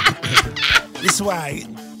 This is why.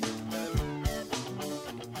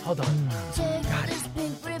 Hold on. This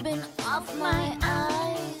pink ribbon off my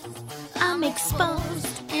eyes. I'm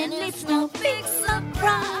exposed, and it's no big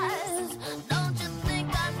surprise. Don't you think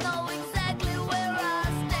I know exactly where I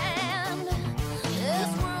stand?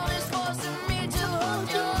 This world is forcing me to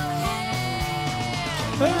hold your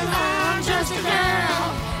hand. But I'm just a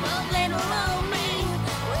girl, a little lonely.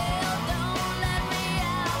 Well, don't let me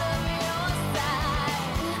out of your sight.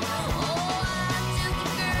 Oh, I'm just a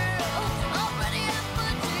girl, already at my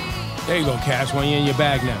dreams. There you go, Cash One. You're in your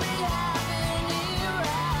bag now.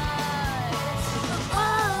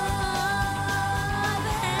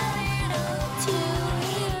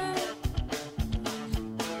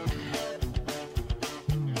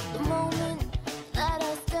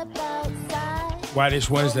 Why This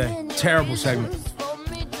Wednesday? Terrible segment.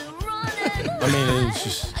 I mean, it's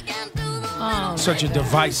just Oh, such a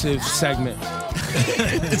divisive segment.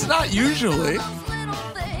 It's not usually.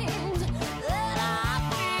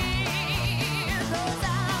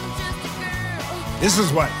 This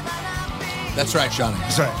is what. That's right, Shawnee.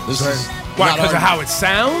 That's right. This That's is right. Why? not Because of our- how it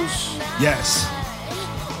sounds? Yes.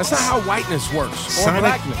 That's not how whiteness works or Sonic-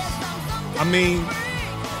 blackness. I mean,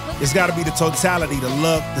 it's got to be the totality, the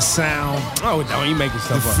look, the sound, Oh, no, you making the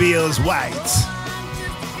stuff up. feels white.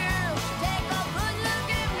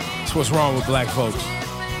 That's what's wrong with black folks.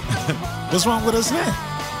 What's wrong with us now?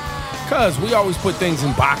 Because we always put things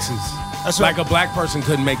in boxes. That's like a black person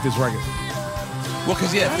couldn't make this record. Well,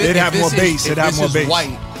 because They'd have more bass. If They'd have this more is bass.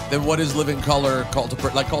 white, then what is Living Color? Cult of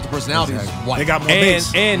Personality is white. They got more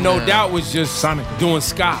bass. And No Doubt was just doing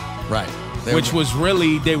ska. Right. Which was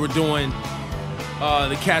really, they were doing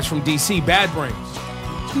the cats from DC, Bad Brains.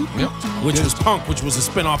 Yep. Which was punk, which was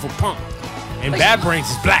a spinoff of punk. And Bad Brains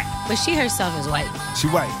is black. But she herself is white. She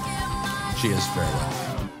white. She is very white.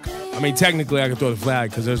 I mean, technically, I could throw the flag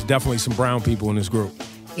because there's definitely some brown people in this group.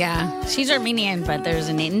 Yeah, she's Armenian, but there's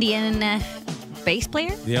an Indian bass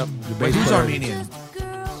player. Yep. Wait, who's Armenian?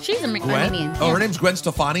 She's Gwen? Armenian. Oh, yeah. her name's Gwen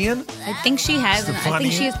Stefanian? I think she has. I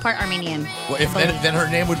think she is part Armenian. Well, if then her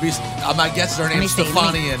name would be, my guess is her name's Let me see,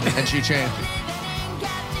 let me- Stefanian, and she changed it.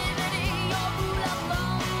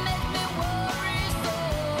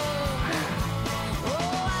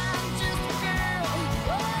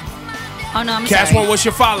 Oh no, I'm Cass sorry. One, what's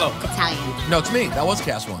your follow? Italian. No, it's me. That was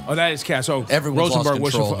Cass One. Oh, that is Cass. Oh, Everyone's Rosenberg,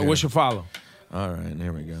 lost control here. what's your follow? All right,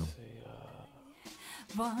 here we go.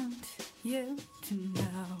 Want you to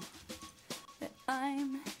know that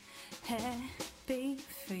I'm happy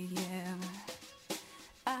for you.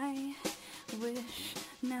 I wish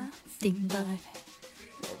nothing but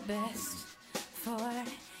the best for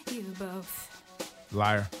you both.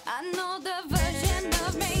 Liar. I know the version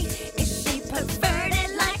of me. Is she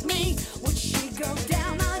perverted like me? Would she go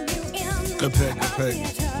down on you in Good pick. Good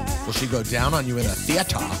pick. Will she go down on you in a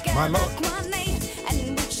theater? My lord.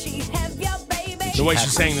 The way she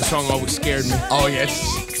sang the song always scared me. Oh, yeah,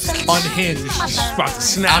 it's unhinged. She's about to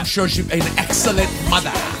snap. I'm sure she's an excellent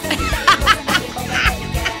mother.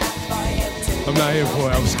 I'm not here for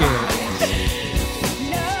it. I was scared.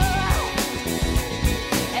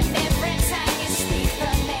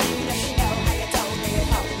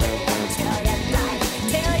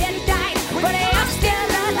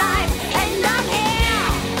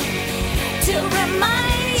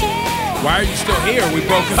 Why are you still here? We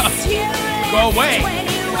broke up. Go away.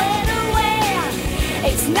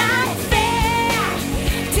 It's not fair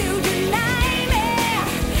to deny me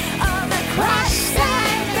all the crush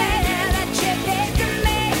that you did to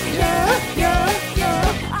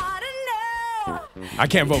me. I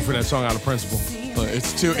can't vote for that song out of principle. But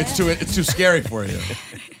it's too scary for you.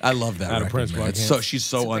 I love that. Out of record, principle, man. I It's can't. so she's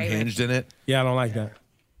so great unhinged in it. Yeah, I don't like that.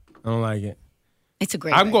 I don't like it. It's a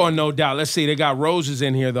great. I'm record. going No Doubt. Let's see. They got Roses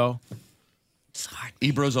in here, though.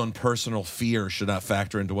 Ebro's own personal fear should not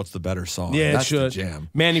factor into what's the better song. Yeah, That's it should. the jam.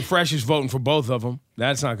 Manny Fresh is voting for both of them.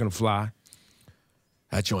 That's not going to fly.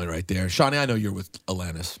 That joint right there. Shawnee, I know you're with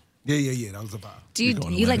Alanis. Yeah. That was about. Do you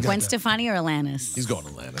going you like Alanis. Gwen Stefani or Alanis? He's going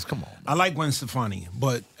Alanis. Come on. I like Gwen Stefani,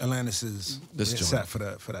 but Alanis is This joint. set for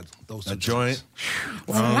those two That joint.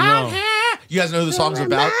 No. You guys know who the song's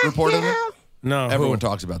about, reportedly? No. Everyone who?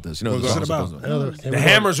 talks about this. You know who the What's song's it about? supposed to be. The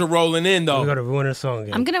hammers are rolling in, We though. got to ruin the song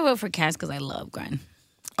again. I'm gonna vote for Cass because I love Gwen.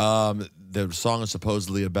 The song is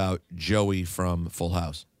supposedly about Joey from Full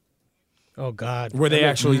House. Oh God. Were they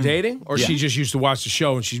actually dating? Or Yeah. she just used to watch the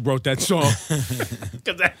show and she wrote that song?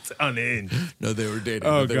 Because that's unhinged. No, they were dating.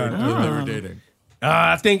 Oh, they God. Were, they were dating.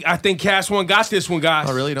 I think Cass One got this one, guys.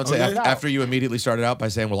 Oh, really? You don't say Okay. after you immediately started out by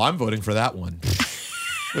saying, well, I'm voting for that one.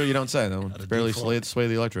 No, you don't say. No, it's barely sway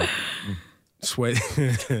the electric. Sweat.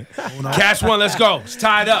 Cass One, let's go. It's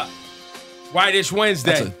tied up. Whitish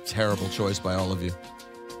Wednesday. That's a terrible choice by all of you.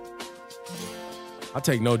 I'll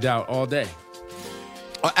take No Doubt all day.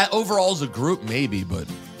 Overall, as a group, maybe, but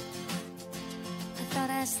I thought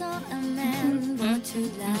I saw a man born to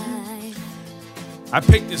lie. I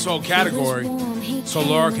picked this whole category so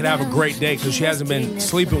Laura could have a great day because she hasn't been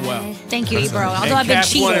sleeping well. Thank you, Ebro. Although And I've been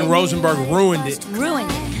Cass One cheating. and Rosenberg ruined it. Ruined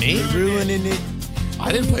it. me? Ruining it.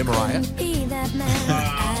 I didn't play Mariah. Be that man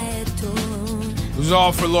I adore. It was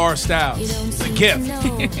all for Laura Styles. It's a gift.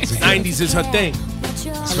 90s is her thing. I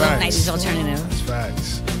love 90s alternative. That's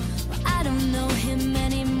facts. I don't know him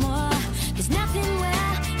anymore. There's nothing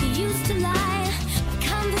where he used to lie. My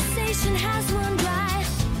conversation has run dry.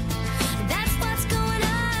 That's what's going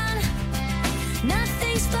on.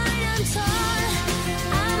 Nothing's fine, I'm torn.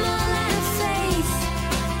 I'm all out of faith.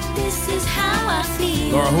 This is how I feel.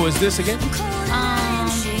 Laura, who is this again?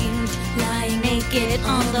 Lying Naked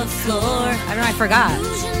on the floor. I don't know, I forgot.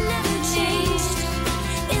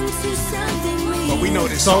 But we know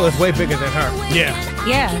this song is way bigger than her. Yeah.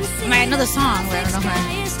 Yeah. I mean, I know the song, but I don't know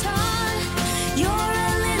her.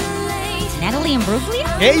 Natalie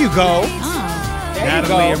Imbruglia? There you go. Oh. There you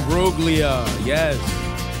Natalie go. Imbruglia. Yes.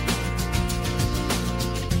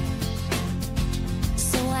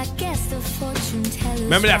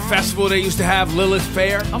 Remember that festival they used to have, Lilith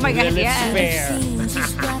Fair? Oh my God, Lilith yes.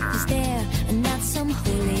 Fair.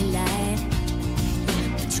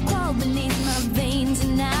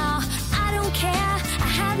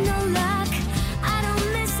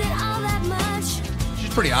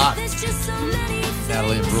 pretty hot.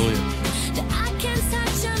 Natalie Imbruglia.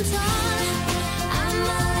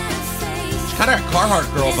 She's kind of a Carhartt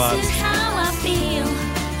girl vibe.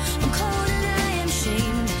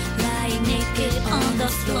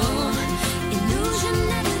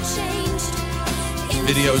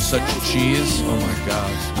 Video is such cheese. Oh my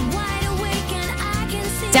god.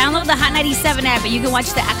 Download the Hot 97 app and you can watch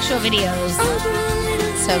the actual videos.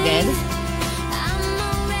 So good.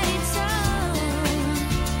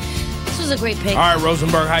 This was a great pick. All right,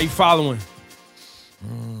 Rosenberg, how you following?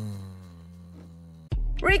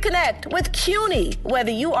 Reconnect with CUNY.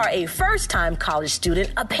 Whether you are a first-time college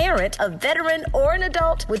student, a parent, a veteran, or an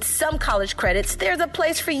adult, with some college credits, there's a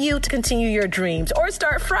place for you to continue your dreams or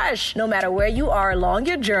start fresh. No matter where you are along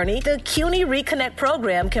your journey, the CUNY Reconnect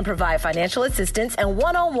program can provide financial assistance and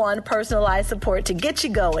one-on-one personalized support to get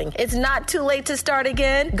you going. It's not too late to start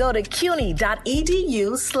again. Go to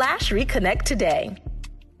cuny.edu/reconnect today.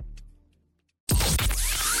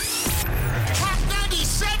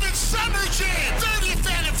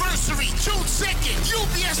 June 2nd,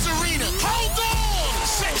 UBS Arena. Hold on!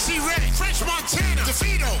 Sexy Red, French Montana,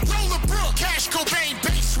 DeVito, Roller Brook, Cash Cobain,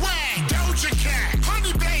 Bass Swag, Doja Cat,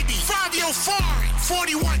 Honey Baby, Fabio Foreign,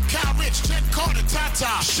 41 Cal Rich, Jen Carter,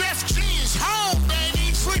 Tata, Chef G is home,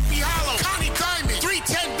 baby, Sleepy Hollow, Connie Diamond,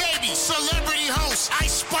 310 Baby, Celebrity Host,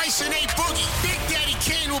 Ice Spice and A Boogie. Big Daddy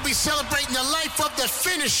Kane will be celebrating the life of the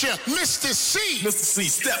finisher, Mr. C. Mr. C,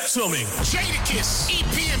 step to me. Jadakiss,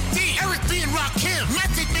 EPMD, Eric B. and Rakim,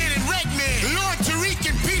 Method Man and Redman, Lord Tariq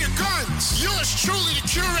and Peter Guns. Yours truly, the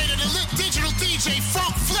curator, the lit digital DJ,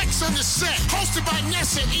 Funk Flex on the set. Hosted by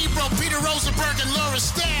Nessa, Ebro, Peter Rosenberg, and Laura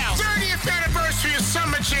Stiles. 30th anniversary of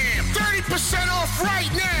Summer Jam. 30% off right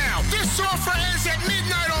now. This offer ends at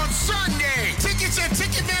midnight on Sunday. Tickets at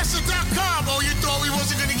Ticketmaster.com. Oh, you thought we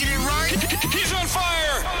wasn't going to get it right? He's on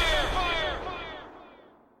fire!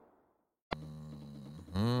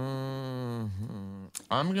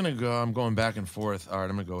 I'm going back and forth. All right,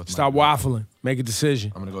 I'm gonna go with Stop waffling. Make a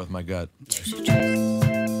decision. I'm gonna go with my gut. That's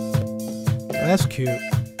cute. That's cute.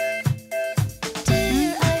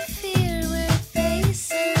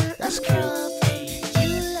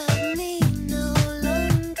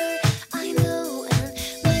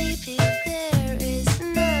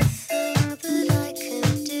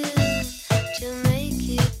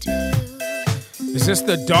 Is this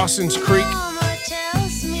the Dawson's Creek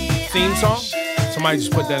theme song? Somebody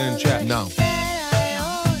just put that in the chat. No.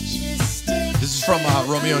 This is from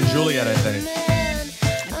Romeo and Juliet, I think.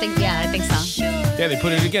 I think so. Yeah, they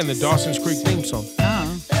put it again, the Dawson's Creek theme song.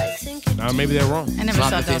 Oh. Now maybe they're wrong. I never It's saw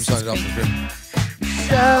not the theme song, Dawson's Dawson's Creek. Creek.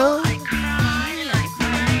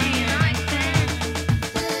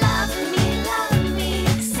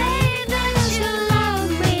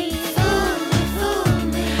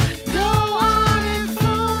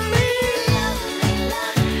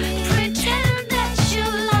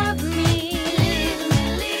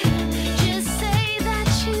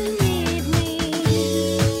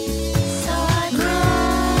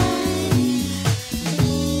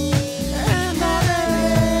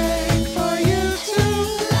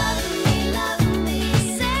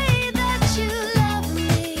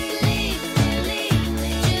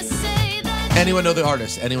 Anyone know the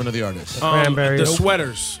artist? Anyone know the artist? The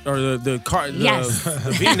sweaters or the Yes.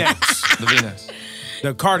 the V-necks. The V-necks.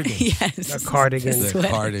 The cardigans. Yes. The cardigans. The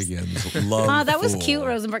cardigans. Love Oh, that was Fool. cute,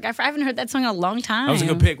 Rosenberg. I haven't heard that song in a long time. That was a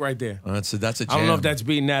good pick right there. That's a jam. I don't know if that's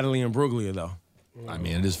beating Natalie Imbruglia though. I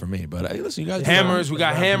mean, it is for me, but hey, listen, you guys. Hammers, we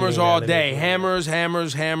got hammers all day. Hammers,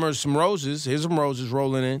 some roses. Here's some roses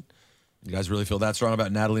rolling in. You guys really feel that strong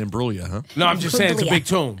about Natalie Imbruglia, huh? No, I'm just saying it's a big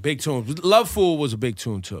tune. Big tune. Love Fool was a big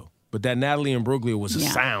tune too. But that Natalie Imbruglia was a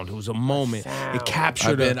sound. It was a moment. It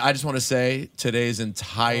captured it. I just want to say today's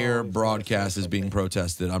entire broadcast is being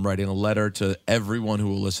protested. I'm writing a letter to everyone who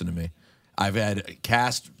will listen to me. I've had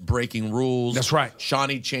cast breaking rules. That's right.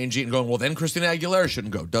 Shawnee changing and going, well, then Christina Aguilera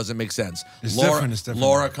shouldn't go. Doesn't make sense. It's different.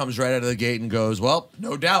 Laura comes right out of the gate and goes, well,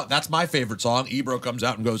 no doubt. That's my favorite song. Ebro comes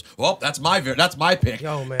out and goes, well, that's my pick.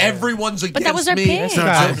 Yo, man. Everyone's against that was our me. pick.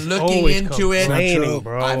 I'm looking into it.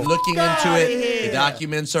 Bro. I'm looking into it. The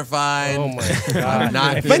documents are fine. Oh my God. I'm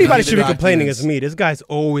not If anybody the should be complaining, documents. it's me. This guy's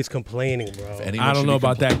always complaining, bro. I don't know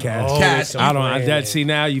about that, Cass. Cass, I don't. See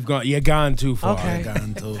now you've gone too far. Okay.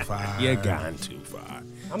 Gone too far. You're gone too far.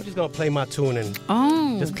 I'm just gonna play my tune and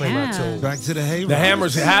Oh, play my tune. Back to the hay. The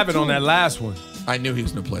Hammers have it on that last one. I knew he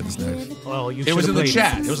was going to play this next. Oh, you It was in the played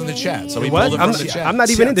chat. It was in the chat. So he What? pulled it from the chat. I'm not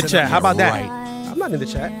even in the chat. How about that? Right. I'm not in the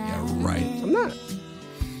chat. Yeah, right. I'm not.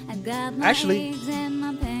 Actually,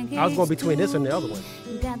 I was going between this and the other one.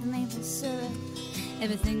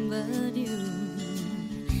 Everything but you.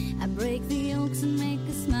 I break the yolks and make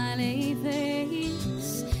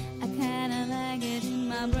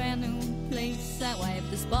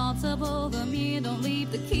responsible for me. Don't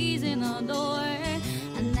leave the keys in the door.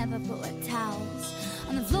 I never put towels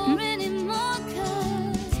on the floor anymore,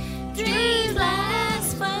 'cause dreams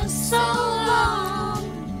last for so long.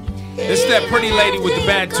 This is that pretty lady with the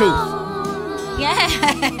bad tooth. Yes.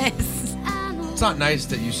 It's not nice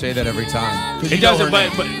that you say that every time. 'Cause It you know doesn't, her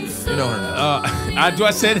but name. You know her name. do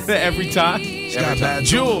I say that every time? got bad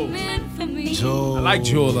Jewel. Jewel. I like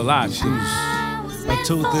Jewel a lot. She was. Her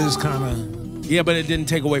tooth is kind of. Yeah, but it didn't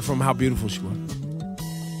take away from how beautiful she was.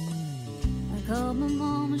 I called my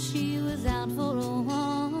mom and she was out for a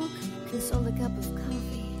walk. Consoled a cup of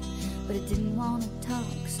coffee, but it didn't want to talk.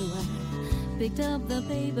 So I picked up the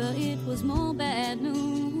paper, it was more bad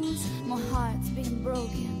news. More hearts being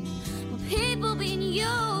broken, more people being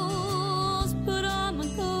used. Put on my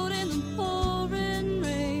coat in the pouring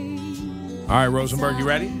rain. All right, Rosenberg, you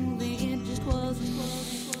ready?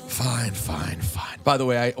 Fine. By the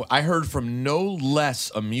way, I heard from no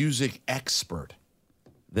less a music expert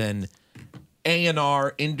than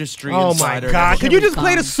A&R industry Oh insider. my God! Can you just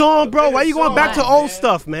play the song, bro? Why are you going back to old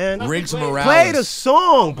stuff, man? Riggs Morales. Play the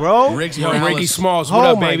song, bro. Riggs Yo, Morales. Ricky Smalls, what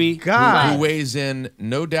up, my baby? God. Who weighs in,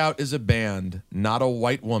 no doubt, is a band, not a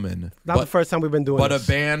white woman. Not the first time we've been doing but this. a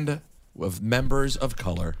band of members of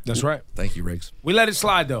color. That's right. Thank you, Riggs. We let it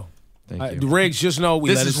slide, though. Thank you. Riggs, just know we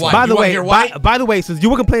This let is it why- slide. By the You wanna way, hear why? by the way, since you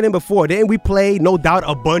were complaining before, didn't we play No Doubt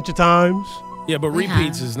a bunch of times? Yeah, but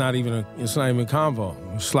repeats is not even it's not even convo.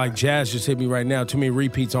 It's like Jazz just hit me right now. Too many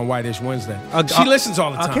repeats on Whitish Wednesday. She listens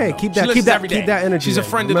all the time. Okay, though. keep She that- listens keep that- every day. keep that energy She's a there.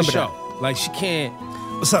 friend of the Remember show. Like she can't.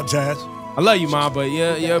 What's up, Jazz? I love you, Mom, but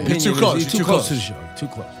your opinion too close. You're You're too too close close. to the show. Too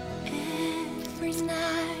close. Every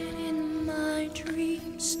night in my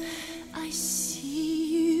dreams, I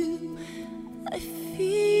see you. I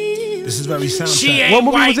feel. This is very soundtrack. She ain't What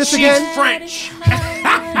movie white, was this she's again? French.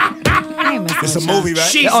 It's a movie, right?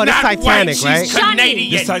 She's Oh, that's not Titanic, white, right? She's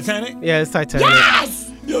Canadian. This Titanic? Yeah, it's Titanic.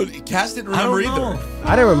 Yo, Cass didn't remember either.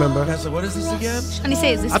 I didn't remember. Cass said, what is this again? And he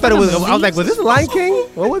says, I thought it was. I was like, was this Lion King?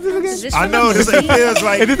 What was this again? I know. This it feels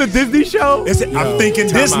like. Is this a Disney show? I'm thinking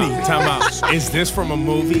Disney. Time out. Is this from a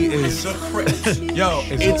movie? Yo,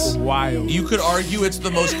 It's wild. You could argue it's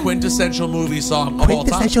the most quintessential movie song of all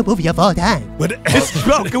time. movie of all time. But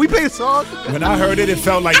Bro, can we play the song? when I heard it, it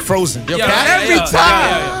felt like Frozen. Yo, Yeah, Cass- yeah, Every yeah, time.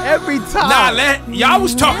 yeah, yeah. Every time. Nah, y'all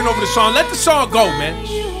was talking over the song. Let the song go, man.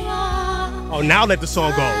 Oh, now let the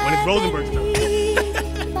song go. When it's Rosenberg's turn.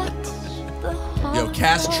 Yo,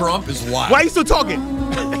 Cass Trump is wild. Why are you still talking?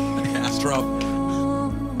 Cass Trump.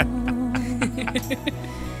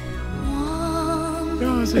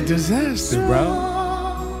 Yo, it's a disaster,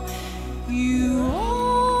 bro. You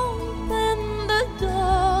open the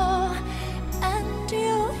door and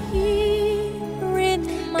you're here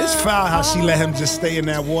in my It's foul how she let him just stay in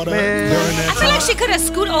that water Man. during that I feel time. like she could have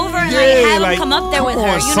scooted over and Yeah, have like, him come up there with come her,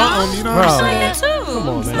 on, you know? something, you know what Bro. I'm I saying? like that too. Come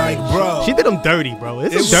on, man. Like, bro. She did him dirty, bro.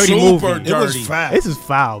 This It is a was dirty super movie. It was dirty. foul. This is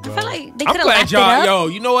foul, bro. I feel like they I'm could have glad lapped it y'all, up. yo,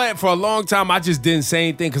 you know what? For a long time, I just didn't say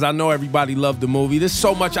anything because I know everybody loved the movie. There's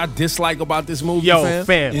so much I dislike about this movie, Yo,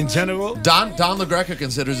 fam. In general, Don LaGreca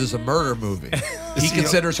considers this a murder movie. He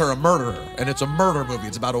considers her a murderer, and it's a murder movie.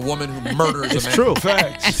 It's about a woman who murders It's a man. true.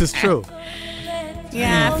 Facts. This is true.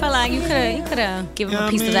 Yeah, I feel like you could have given him a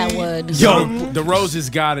piece of that wood. Yo, the Roses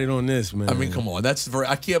got it on this, man. I mean, come on. That's very.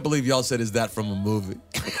 I can't believe y'all said is that from a movie.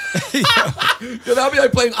 Yo, that'd be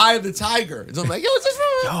like playing Eye of the Tiger. It's like, yo, is this from?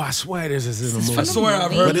 Yo, I swear this is in the movie. I swear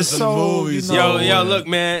I've heard But this it's in the so, movies. you know, Yo, look,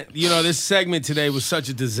 man. You know this segment today was such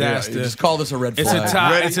a disaster. just call this a red It's flag. a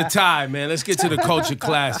tie. It's a tie, man. Let's get to the culture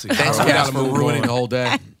classic. Thanks, We Cass, gotta for move ruining on. the whole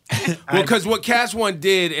day. Well, because what Cass One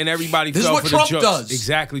did and everybody This is fell what for Trump the jokes. does.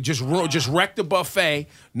 Exactly. Just wreck the buffet.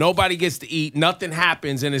 Nobody gets to eat. Nothing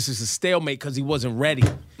happens, and it's just a stalemate because he wasn't ready.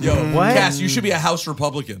 Yo, What? Cass, you should be a House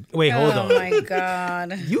Republican. Wait, hold Oh on. my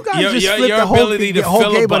God. You guys Your, just your, flipped your the whole, ability the to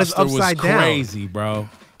whole game, but it's filibuster was upside down. crazy, bro.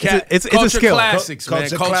 It's a Culture skill. classics, man.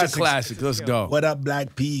 Culture Culture classics. classics. Let's go. What up,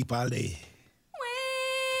 black people?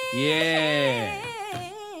 Yeah.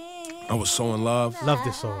 I was so in love. Love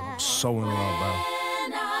this song. So in love, bro.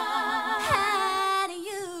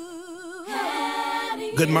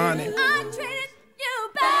 Good morning.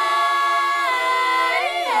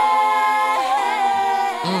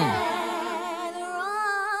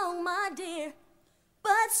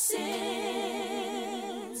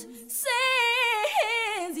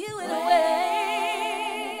 Since you went away,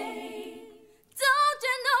 don't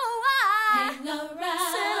you know why?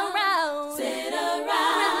 Sit around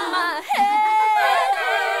with my head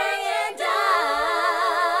hanging down,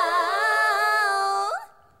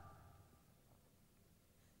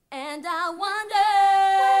 and I wonder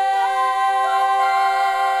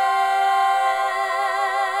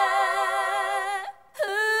who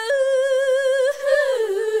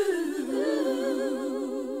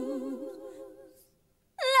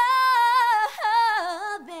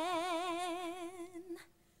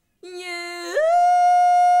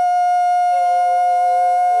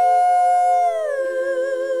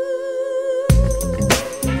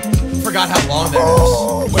long that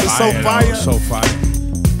is. But it's so fire. So fire.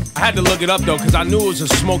 I had to look it up though, because I knew it was a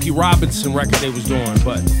Smokey Robinson record they was doing,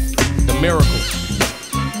 but The Miracles.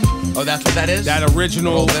 Oh, that's what that is? That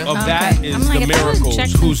original of that is I'm like, The I thought it was Miracles.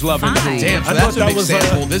 Jackson Who's Loving Who? Damn, so I that's thought a big that was,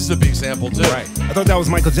 sample. This is a big sample, too. Right. I thought that was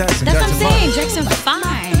Michael Jackson. That's what I'm saying. Jackson Jackson 5.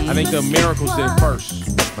 I think The Miracles did it first.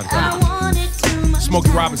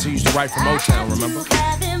 Smokey Robinson used to write for Motown, remember?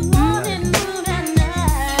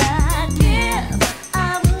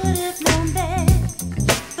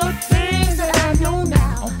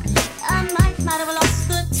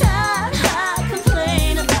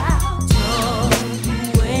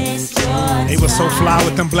 He was so fly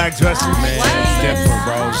with them black dresses. Man, it's different,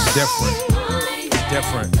 bro. It's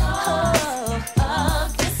different.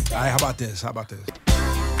 All right, how about this? All right,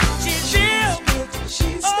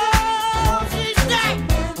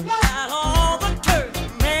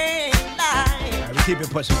 we keep it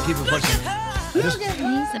pushing.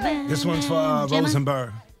 This one's for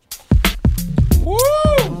Rosenberg. Woo!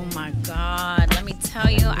 Oh my God. Let me tell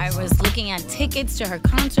you, I was looking at tickets to her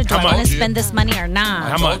concert. Do I want to spend this money or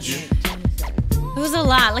not? How much? It was a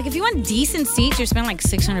lot. Like, if you want decent seats, you're spending like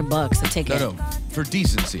 $600 a ticket. No, for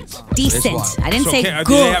decent seats. Decent. I didn't say Do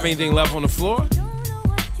good. they have anything left on the floor?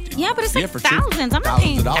 Yeah, but it's like for cheap. thousands. I'm not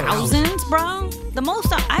paying Thousands of thousands, bro. The most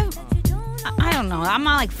I don't know. I'm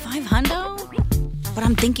not like 500, but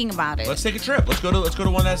I'm thinking about it. Let's take a trip. Let's go to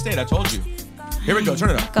one that state. I told you. Here we go. Turn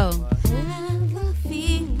it up. Go.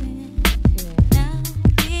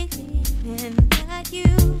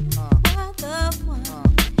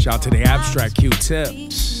 Shout out to the Abstract Q-Tip. I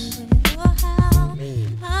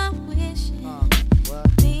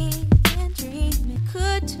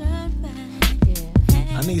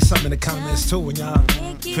need something in the comments too. When y'all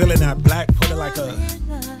feeling that black, put it like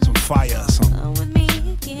some fire or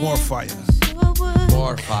something. More fire.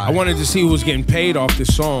 More fire. I wanted to see who was getting paid off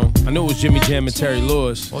this song. I knew it was Jimmy Jam and Terry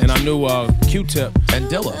Lewis, and I knew Q-Tip and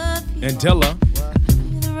Dilla.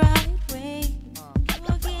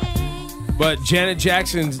 But Janet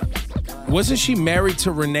Jackson, wasn't she married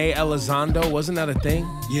to Renee Elizondo? Wasn't that a thing?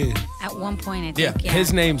 Yeah. At one point, I think, yeah.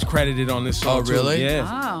 His name's credited on this song. Oh, really? Too. Yeah.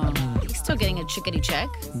 Oh, he's still getting a chickadee check.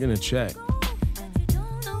 I'm gonna check.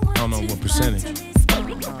 I don't know what percentage. God,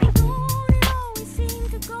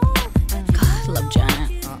 I love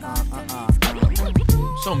Janet.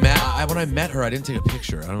 So mad. When I met her, I didn't take a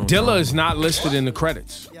picture. I don't know. Dilla is not listed in the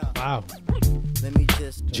credits. Wow.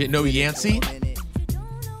 No Yancey?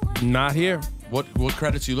 Not here. What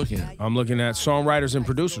credits are you looking at? I'm looking at songwriters and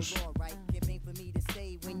producers.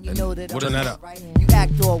 Turn that up. You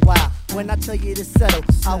act all wild when I tell you to settle.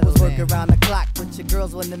 I was working around the clock, but your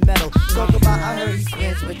girls were in the metal. Talk about I heard he's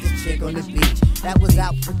friends with this chick on the beach. That was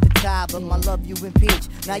out with the tie, but my love you impeach.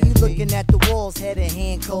 Now you looking at the walls, head in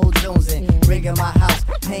hand, cold jonesing. Rigging my house,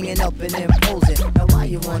 hanging up and imposing. Now why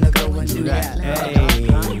you wanna go and do that?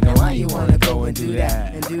 Now why you wanna go and do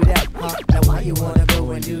that? And do that, huh? Now why you wanna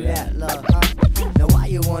go and do that, love, huh? Now why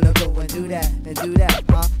you wanna go and do that? And do that,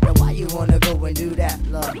 huh? Now why you wanna go and do that,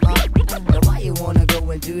 love, huh? Now why you wanna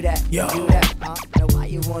go and do that? Yo. Do that, huh? Now why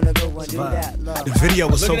you wanna go and do that, love? The video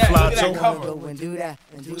was so fly too. Go and do that,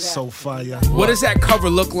 and do that. So fire. What does that cover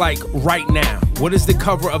look like right now? What does the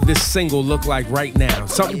cover of this single look like right now?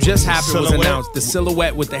 Something just happened, was announced. The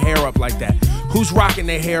silhouette with the hair up like that. Who's rocking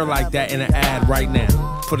their hair like that in an ad right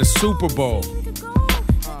now for the Super Bowl?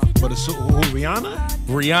 For the who, Rihanna?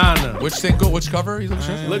 Rihanna. Which single? Which cover? Are you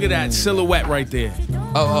looking at? Look at that silhouette right there.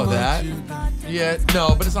 Oh, that? Yeah,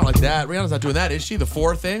 no, but it's not like that. Rihanna's not doing that, is she? The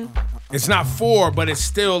 4 thing? It's not 4, but it's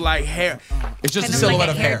still like hair. It's just Kind a of silhouette like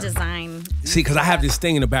a of hair. design. See, because I have this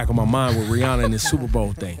thing in the back of my mind with Rihanna and the Super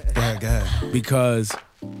Bowl thing. Go ahead. Because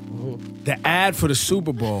the ad for the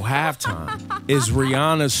Super Bowl halftime is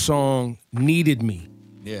Rihanna's song "Needed Me."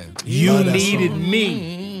 Yeah. You Love that needed song.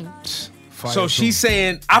 me. Fire So too. she's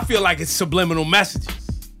saying, I feel like it's subliminal messages.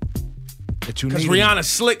 That you Because needed. Rihanna's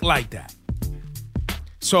slick like that.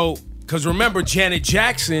 So, because remember Janet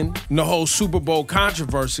Jackson and the whole Super Bowl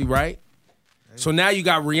controversy, right? So now you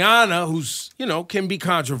got Rihanna, who's, can be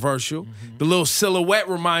controversial. The little silhouette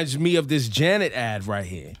reminds me of this Janet ad right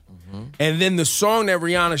here. And then the song that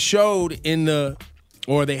Rihanna showed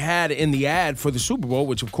they had in the ad for the Super Bowl,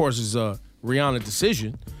 which of course is a Rihanna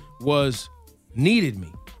decision, was Needed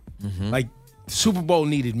Me. Like, the Super Bowl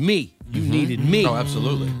needed me. You needed me. No,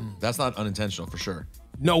 absolutely. That's not unintentional for sure.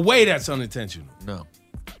 No way that's unintentional. No.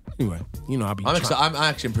 Anyway, I'll be I'm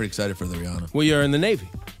actually pretty excited for the Rihanna. Well, you're in the Navy.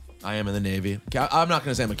 I am in the Navy. I'm not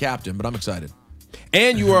going to say I'm a captain, but I'm excited.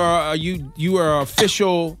 And you are an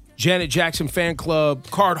official Janet Jackson fan club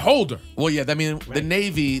card holder. Well, yeah, I mean, the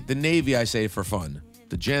Navy I say for fun.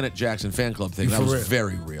 The Janet Jackson fan club thing, that was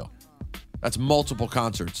very real. That's multiple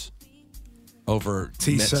concerts over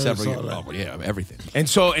T-shirts, several years. all that. Oh, yeah, everything.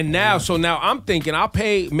 So now I'm thinking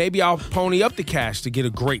maybe I'll pony up the cash to get a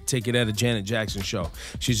great ticket at a Janet Jackson show.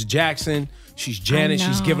 She's a Jackson. She's Janet.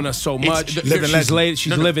 She's given us so much. She's living It's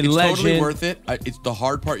legend. totally worth it. It's the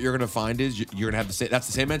hard part you're going to find is you're going to have to say that's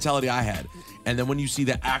the same mentality I had. And then when you see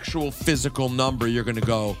the actual physical number, you're going to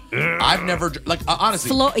go, I've never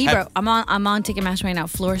honestly. Ebro, I'm on Ticketmaster right now.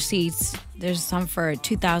 Floor seats. There's some for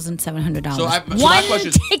 $2,700. So One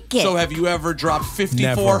ticket. So have you ever dropped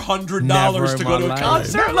 $5,400 to go to a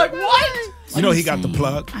concert? Like what? You know he got the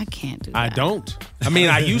plug. I can't do that. I don't. I mean,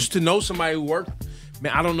 I used to know somebody who worked.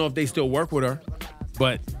 Man, I don't know if they still work with her,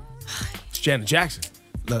 but it's Janet Jackson.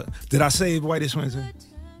 Look, did I say Whitest Wednesday?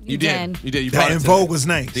 You did. You That brought it In today. Vogue was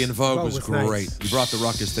nice. The In Vogue was great. nice. You brought the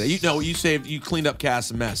ruckus today. You cleaned up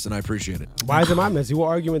Cass' mess, and I appreciate it. Why is it my mess? You were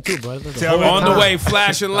arguing too, brother. On the way,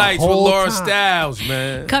 flashing lights with Laura Styles,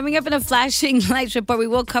 man. Coming up in a flashing lights report, we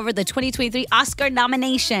will cover the 2023 Oscar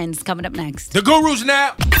nominations. Coming up next. The Guru's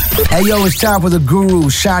Nap. Hey, yo, it's time for the Guru,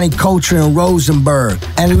 Shani Culture and Rosenberg.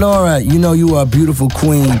 And Laura, you know you are a beautiful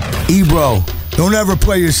queen. Ebro, don't ever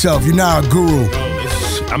play yourself. You're not a guru.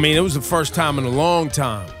 It was the first time in a long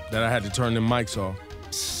time that I had to turn the mics off.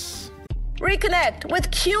 Reconnect with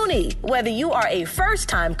CUNY. Whether you are a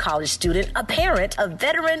first-time college student, a parent, a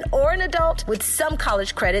veteran, or an adult, with some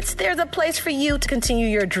college credits, there's a place for you to continue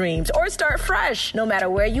your dreams or start fresh. No matter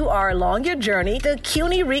where you are along your journey, the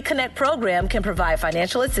CUNY Reconnect program can provide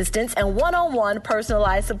financial assistance and one-on-one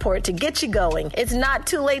personalized support to get you going. It's not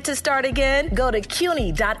too late to start again. Go to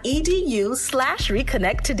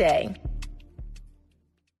cuny.edu/reconnect today.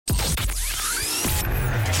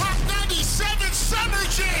 Summer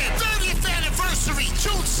Jam, 30th anniversary,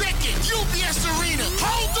 June 2nd, UBS Arena.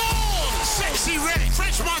 Hold on! Sexy Red,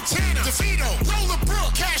 French Montana, DeVito, Roller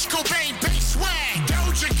Brook, Cash Cobain, Bass Swag,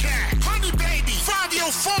 Doja Cat, Honey Baby,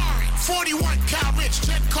 Fabio Foreign, 41 Cal Rich,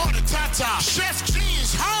 Jet Carter, Tata, Chef G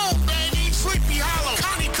is home, baby, Sleepy Hollow,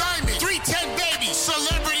 Connie Diamond, 310 Baby,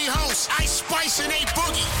 Celebrity Host, Ice Spice and A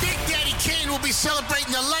Boogie. Big Daddy Kane will be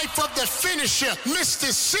celebrating the life of the finisher,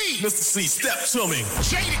 Mr. C. Mr. C, step to me.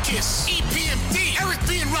 Jadakiss, EPMD, Eric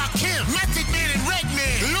B. and Rakim, Method Man and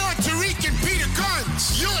Redman, Lord Tariq and Peter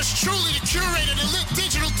Guns. Yours truly, the curator, the lit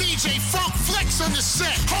digital DJ, Funk Flex on the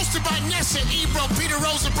set. Hosted by Nessa, Ebro, Peter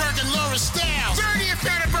Rosenberg, and Laura Styles. 30th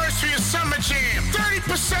anniversary of Summer Jam.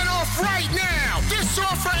 30% off right now. This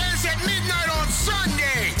offer ends at midnight on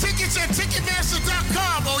Sunday. Tickets at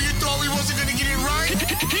Ticketmaster.com. Oh, you thought we wasn't going to get it right?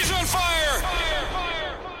 He's on fire.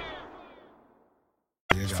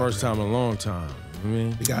 First time in a long time.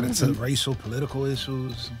 We got into racial, political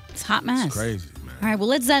issues. It's a hot mess. It's crazy, man. All right, well,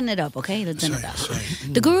 let's zen it up, okay? Let's zen it up.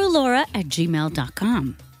 The Guru Laura at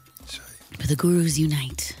gmail.com. For the Gurus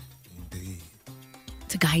Unite. Indeed.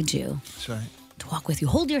 To guide you. That's right. To walk with you.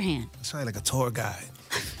 Hold your hand. That's right, like a tour guide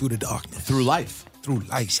through the darkness. Through life. Through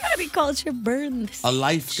life. Gotta be culture burn. A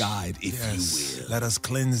life guide, if you will. Let us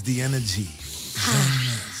cleanse the energy.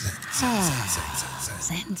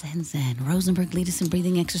 Zen. Rosenberg, lead us in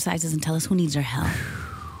breathing exercises and tell us who needs our help.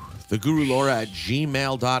 TheGuruLaura at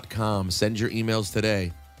gmail.com. Send your emails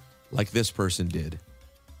today, like this person did.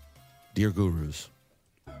 Dear Gurus,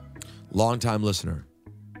 longtime listener,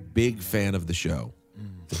 big fan of the show.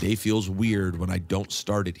 The day feels weird when I don't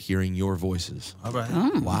start it hearing your voices. All right.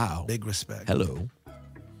 Wow. Big respect. Hello.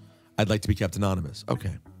 I'd like to be kept anonymous.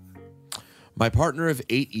 Okay. My partner of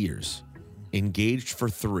 8 years, engaged for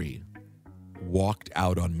 3, walked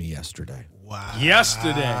out on me yesterday. Wow.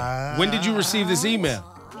 Yesterday. When did you receive this email?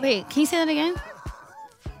 Wait, can you say that again?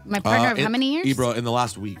 My partner of how many years? Ebro, in the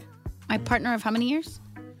last week. My partner of how many years?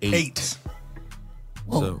 8.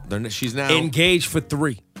 So she's now engaged for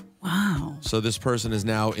 3. Wow. So this person is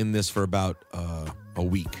now in this for about a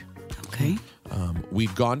week. Okay.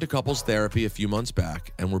 We'd gone to couples therapy a few months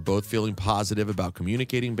back, and we're both feeling positive about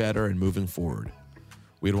communicating better and moving forward.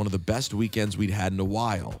 We had one of the best weekends we'd had in a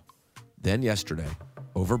while. Then yesterday,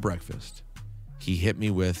 over breakfast, he hit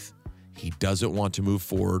me with, he doesn't want to move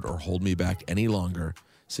forward or hold me back any longer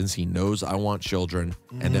since he knows I want children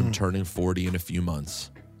and am turning 40 in a few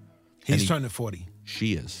months. He's turning 40.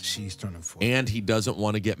 She is. She's turning 40. And he doesn't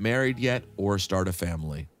want to get married yet or start a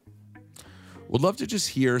family. Would love to just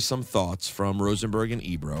hear some thoughts from Rosenberg and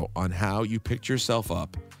Ebro on how you picked yourself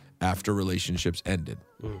up after relationships ended.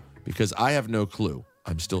 Because I have no clue.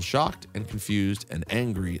 I'm still shocked and confused and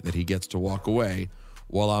angry that he gets to walk away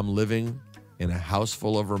while I'm living in a house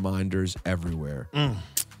full of reminders everywhere.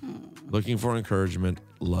 Looking for encouragement.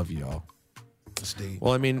 Love y'all. PTSD.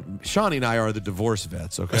 Well, I mean, Shawnee and I are the divorce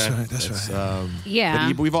vets, okay? That's right, that's right. Yeah.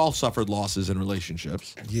 But we've all suffered losses in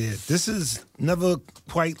relationships. Yeah, this is never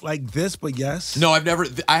quite like this, but yes. No, I've never.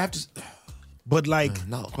 I have to. But like,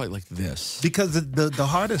 not quite like this. Because the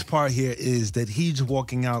hardest part here is that he's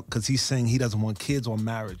walking out because he's saying he doesn't want kids or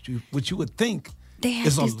marriage, which you would think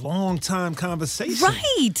is a long time conversation.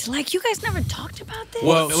 Right. Like, you guys never talked about this?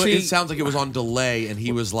 Well, it sounds like it was on delay, and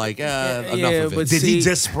he was like, enough of it. But did he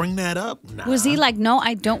just spring that up? Nah. Was he like, no,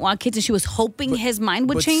 I don't want kids, and she was hoping his mind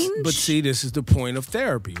would change? But see, this is the point of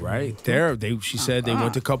therapy, right? She said they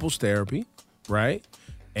went to couples therapy, right?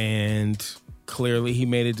 And clearly he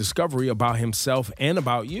made a discovery about himself and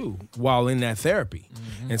about you while in that therapy.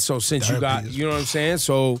 And so since you got, you know what I'm saying?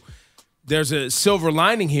 So there's a silver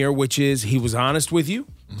lining here, which is he was honest with you.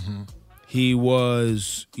 He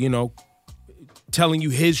was, telling you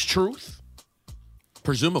his truth.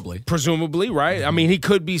 Presumably, right? I mean, he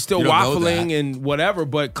could be still You don't know waffling that. and whatever,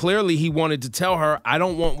 but clearly he wanted to tell her, I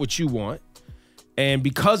don't want what you want. And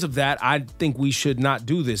because of that, I think we should not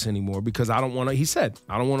do this anymore because I don't want to, he said,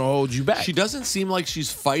 I don't want to hold you back. She doesn't seem like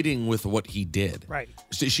she's fighting with what he did. Right.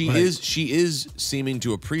 So she is seeming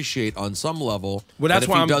to appreciate on some level. Well, that's that if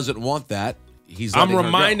why he I'm- doesn't want that, he's I'm letting her go.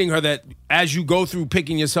 reminding her that as you go through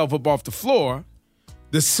picking yourself up off the floor,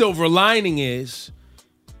 the silver lining is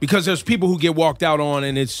because there's people who get walked out on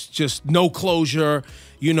and it's just no closure.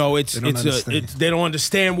 They don't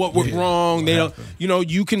understand what went wrong. They don't.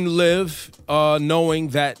 You can live knowing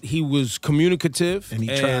that he was communicative and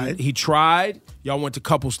he tried. Y'all went to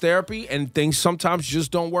couples therapy, and things sometimes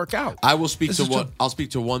just don't work out. I will speak to one. I'll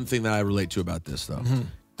speak to one thing that I relate to about this, though.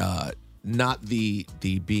 Not the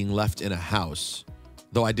being left in a house,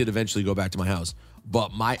 though I did eventually go back to my house.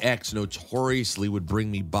 But my ex notoriously would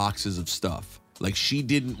bring me boxes of stuff. Like, she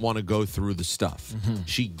didn't want to go through the stuff.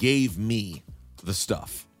 She gave me the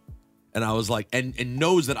stuff. And I was like, and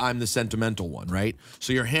knows that I'm the sentimental one, right?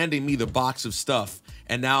 So you're handing me the box of stuff,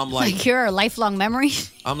 and now I'm Like you're a lifelong memory?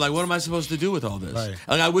 I'm like, what am I supposed to do with all this? Right.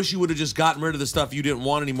 Like, I wish you would have just gotten rid of the stuff you didn't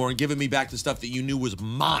want anymore and given me back the stuff that you knew was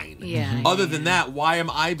mine. Yeah. Other than that, why am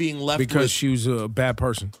I being left Because with? she was a bad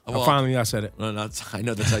person. Well, Finally, I said it. No, I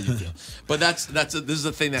know that's how you feel. But this is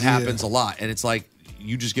a thing that happens a lot, and it's like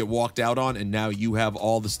you just get walked out on, and now you have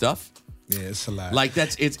all the stuff. Yeah, it's a lot. Like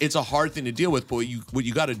it's a hard thing to deal with. But what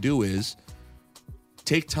you got to do is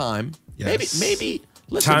take time. Yes. Maybe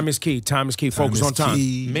listen. Time is key. Focus on time.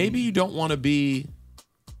 Maybe you don't want to be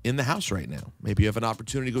in the house right now. Maybe you have an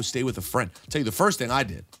opportunity to go stay with a friend. I'll tell you, the first thing I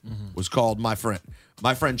did was called my friend.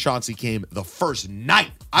 My friend Chauncey came the first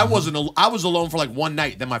night. I was alone for like one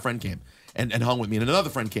night. Then my friend came and hung with me, and another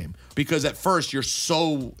friend came because at first it's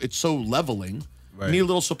so leveling. Right. You need a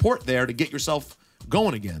little support there to get yourself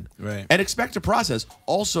going again. Right. And expect a process.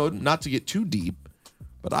 Also, not to get too deep,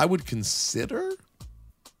 but I would consider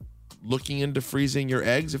looking into freezing your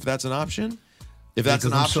eggs if that's an option. If that's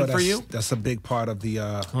an option for you. That's a big part of the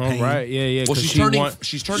Oh, pain. right. Yeah. Well, she's turning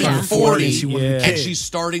 40, and she's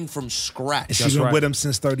starting from scratch. And she's been with him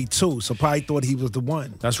since 32, so probably thought he was the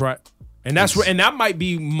one. That's right. And that might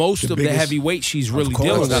be most of the biggest- heavy weight she's really Of course,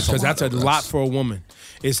 dealing with that's a because lot that's a of- lot for a woman.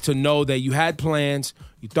 Is to know that you had plans,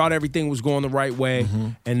 you thought everything was going the right way,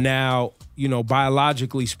 and now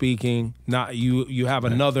biologically speaking, not you have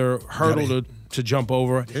another hurdle to jump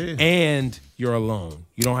over, and you're alone.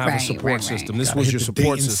 You don't have a support system. This was your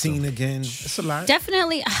support dating system. scene again. It's a lot.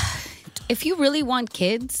 Definitely. If you really want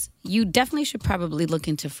kids, you definitely should probably look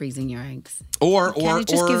into freezing your eggs. It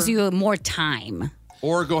just gives you more time.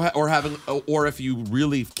 Or or if you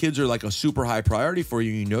really kids are like a super high priority for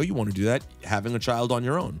you, you want to do that, having a child on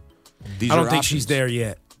your own. I don't think she's there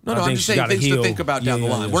yet. No, I I'm think just she's saying gotta things heal. to think about down the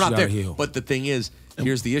Yeah, line. We're she's not there. gotta heal. But the thing is,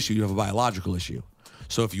 here's the issue. You have a biological issue.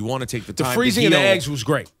 So if you want to take the The time freezing to of the heal, eggs was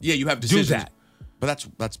great. Yeah, you have Do decisions. that. But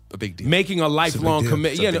that's a big deal. Making a lifelong deal.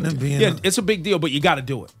 commitment. It's a big deal, but you got to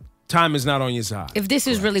do it. Time is not on your side. If this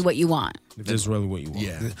is really what you want. If this is really what you want.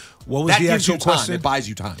 Yeah. What was That the gives you actual time. question? It buys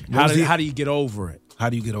you time. How do you get over it? How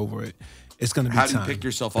do you get over it? It's going to be How do time. you pick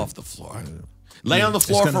yourself off the floor? Lay on the it's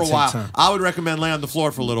floor gonna for a take while. time. I would recommend lay on the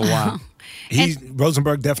floor for a little while.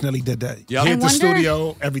 Rosenberg definitely did that. Yep. Hit I the wonder-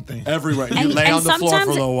 studio, everything. Everywhere. You lay on the floor for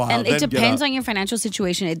a little while. And it then get depends up. on your financial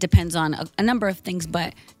situation. It depends on a number of things,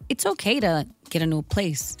 but it's okay to get a new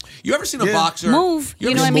place. You ever seen a boxer? Move. You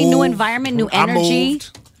ever know what I seen- mean? New environment, new I energy.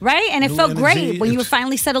 moved. Right? And it New felt energy. great when you were It's-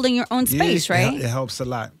 finally settled in your own space, Yeah, right? It helps a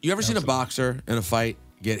lot. You ever seen a boxer in a fight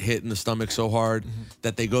get hit in the stomach so hard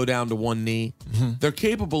that they go down to one knee? They're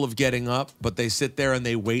capable of getting up, but they sit there and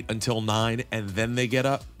they wait until 9 and then they get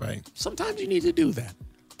up. Right. Sometimes you need to do that.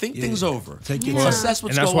 Think things over. Take your Well, time. assess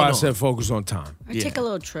what's And that's going why I on. said focus on time. Or take a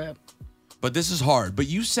little trip. But this is hard. But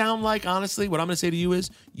you sound like, honestly, what I'm going to say to you is,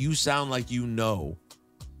 you sound like you know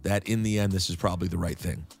that in the end, this is probably the right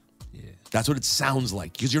thing. Yeah. That's what it sounds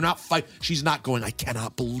like. Because you're not she's not going, I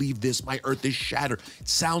cannot believe this. My earth is shattered. It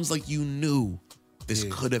sounds like you knew this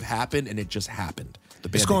could have happened, and it just happened.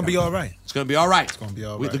 It's going to be all right. It's going to be all right. It's going to be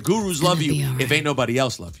all right. The gurus love you if ain't nobody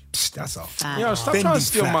else love you. That's all. Yo, stop trying to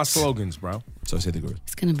steal my slogans, bro. So say the gurus.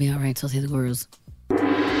 It's going to be all right. So say the gurus.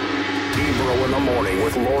 Ebro in the morning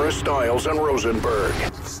with Laura Stiles and Rosenberg.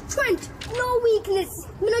 Trent, no weakness.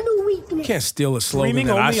 No weakness. You can't steal a slogan Streaming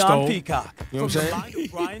that I only stole. on Peacock. You know what I'm saying? From the mind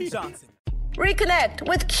of Brian Johnson. Reconnect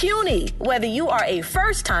with CUNY. Whether you are a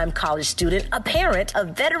first-time college student, a parent, a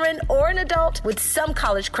veteran, or an adult, with some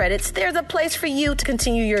college credits, there's a place for you to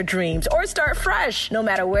continue your dreams or start fresh. No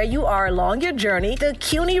matter where you are along your journey, the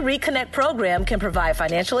CUNY Reconnect program can provide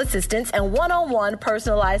financial assistance and one-on-one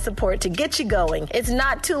personalized support to get you going. It's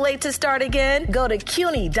not too late to start again. Go to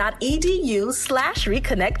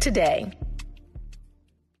cuny.edu/reconnect today.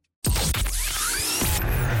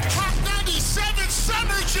 Hot 97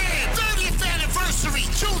 Summer Jam, 30th anniversary,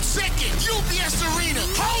 June 2nd, UBS Arena.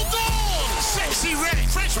 Hold on! Sexy Red,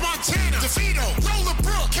 French Montana, DeVito, Roller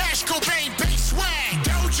Brook, Cash Cobain, Bass Swag,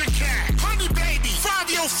 Doja Cat, Honey Baby,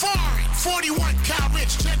 Fabio Fari, 41, Kyle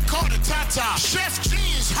Rich, Ted Carter, Tata, Chef G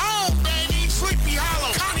is home, baby, Sleepy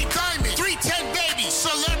Hollow, Connie Diamond, 310 Baby,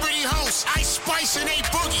 Celebrity Host, Ice Spice and A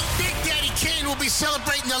Boogie. Big Daddy Kane will be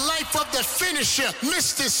celebrating the life of the finisher,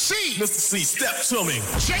 Mr. C. Mr. C, step to me.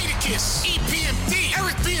 Jadakiss, EPMD,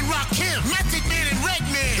 Eric B. and Rakim, Method Man and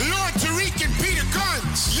Redman, Lord Tariq and Peter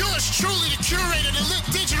Guns. Yours truly, the curator, the lit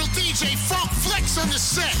digital DJ, Funk Flex on the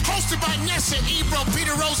set. Hosted by Nessa, Ebro,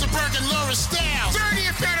 Peter Rosenberg, and Laura Stiles.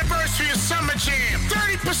 30th anniversary of Summer Jam.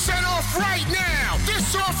 30% off right now.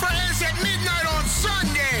 This offer ends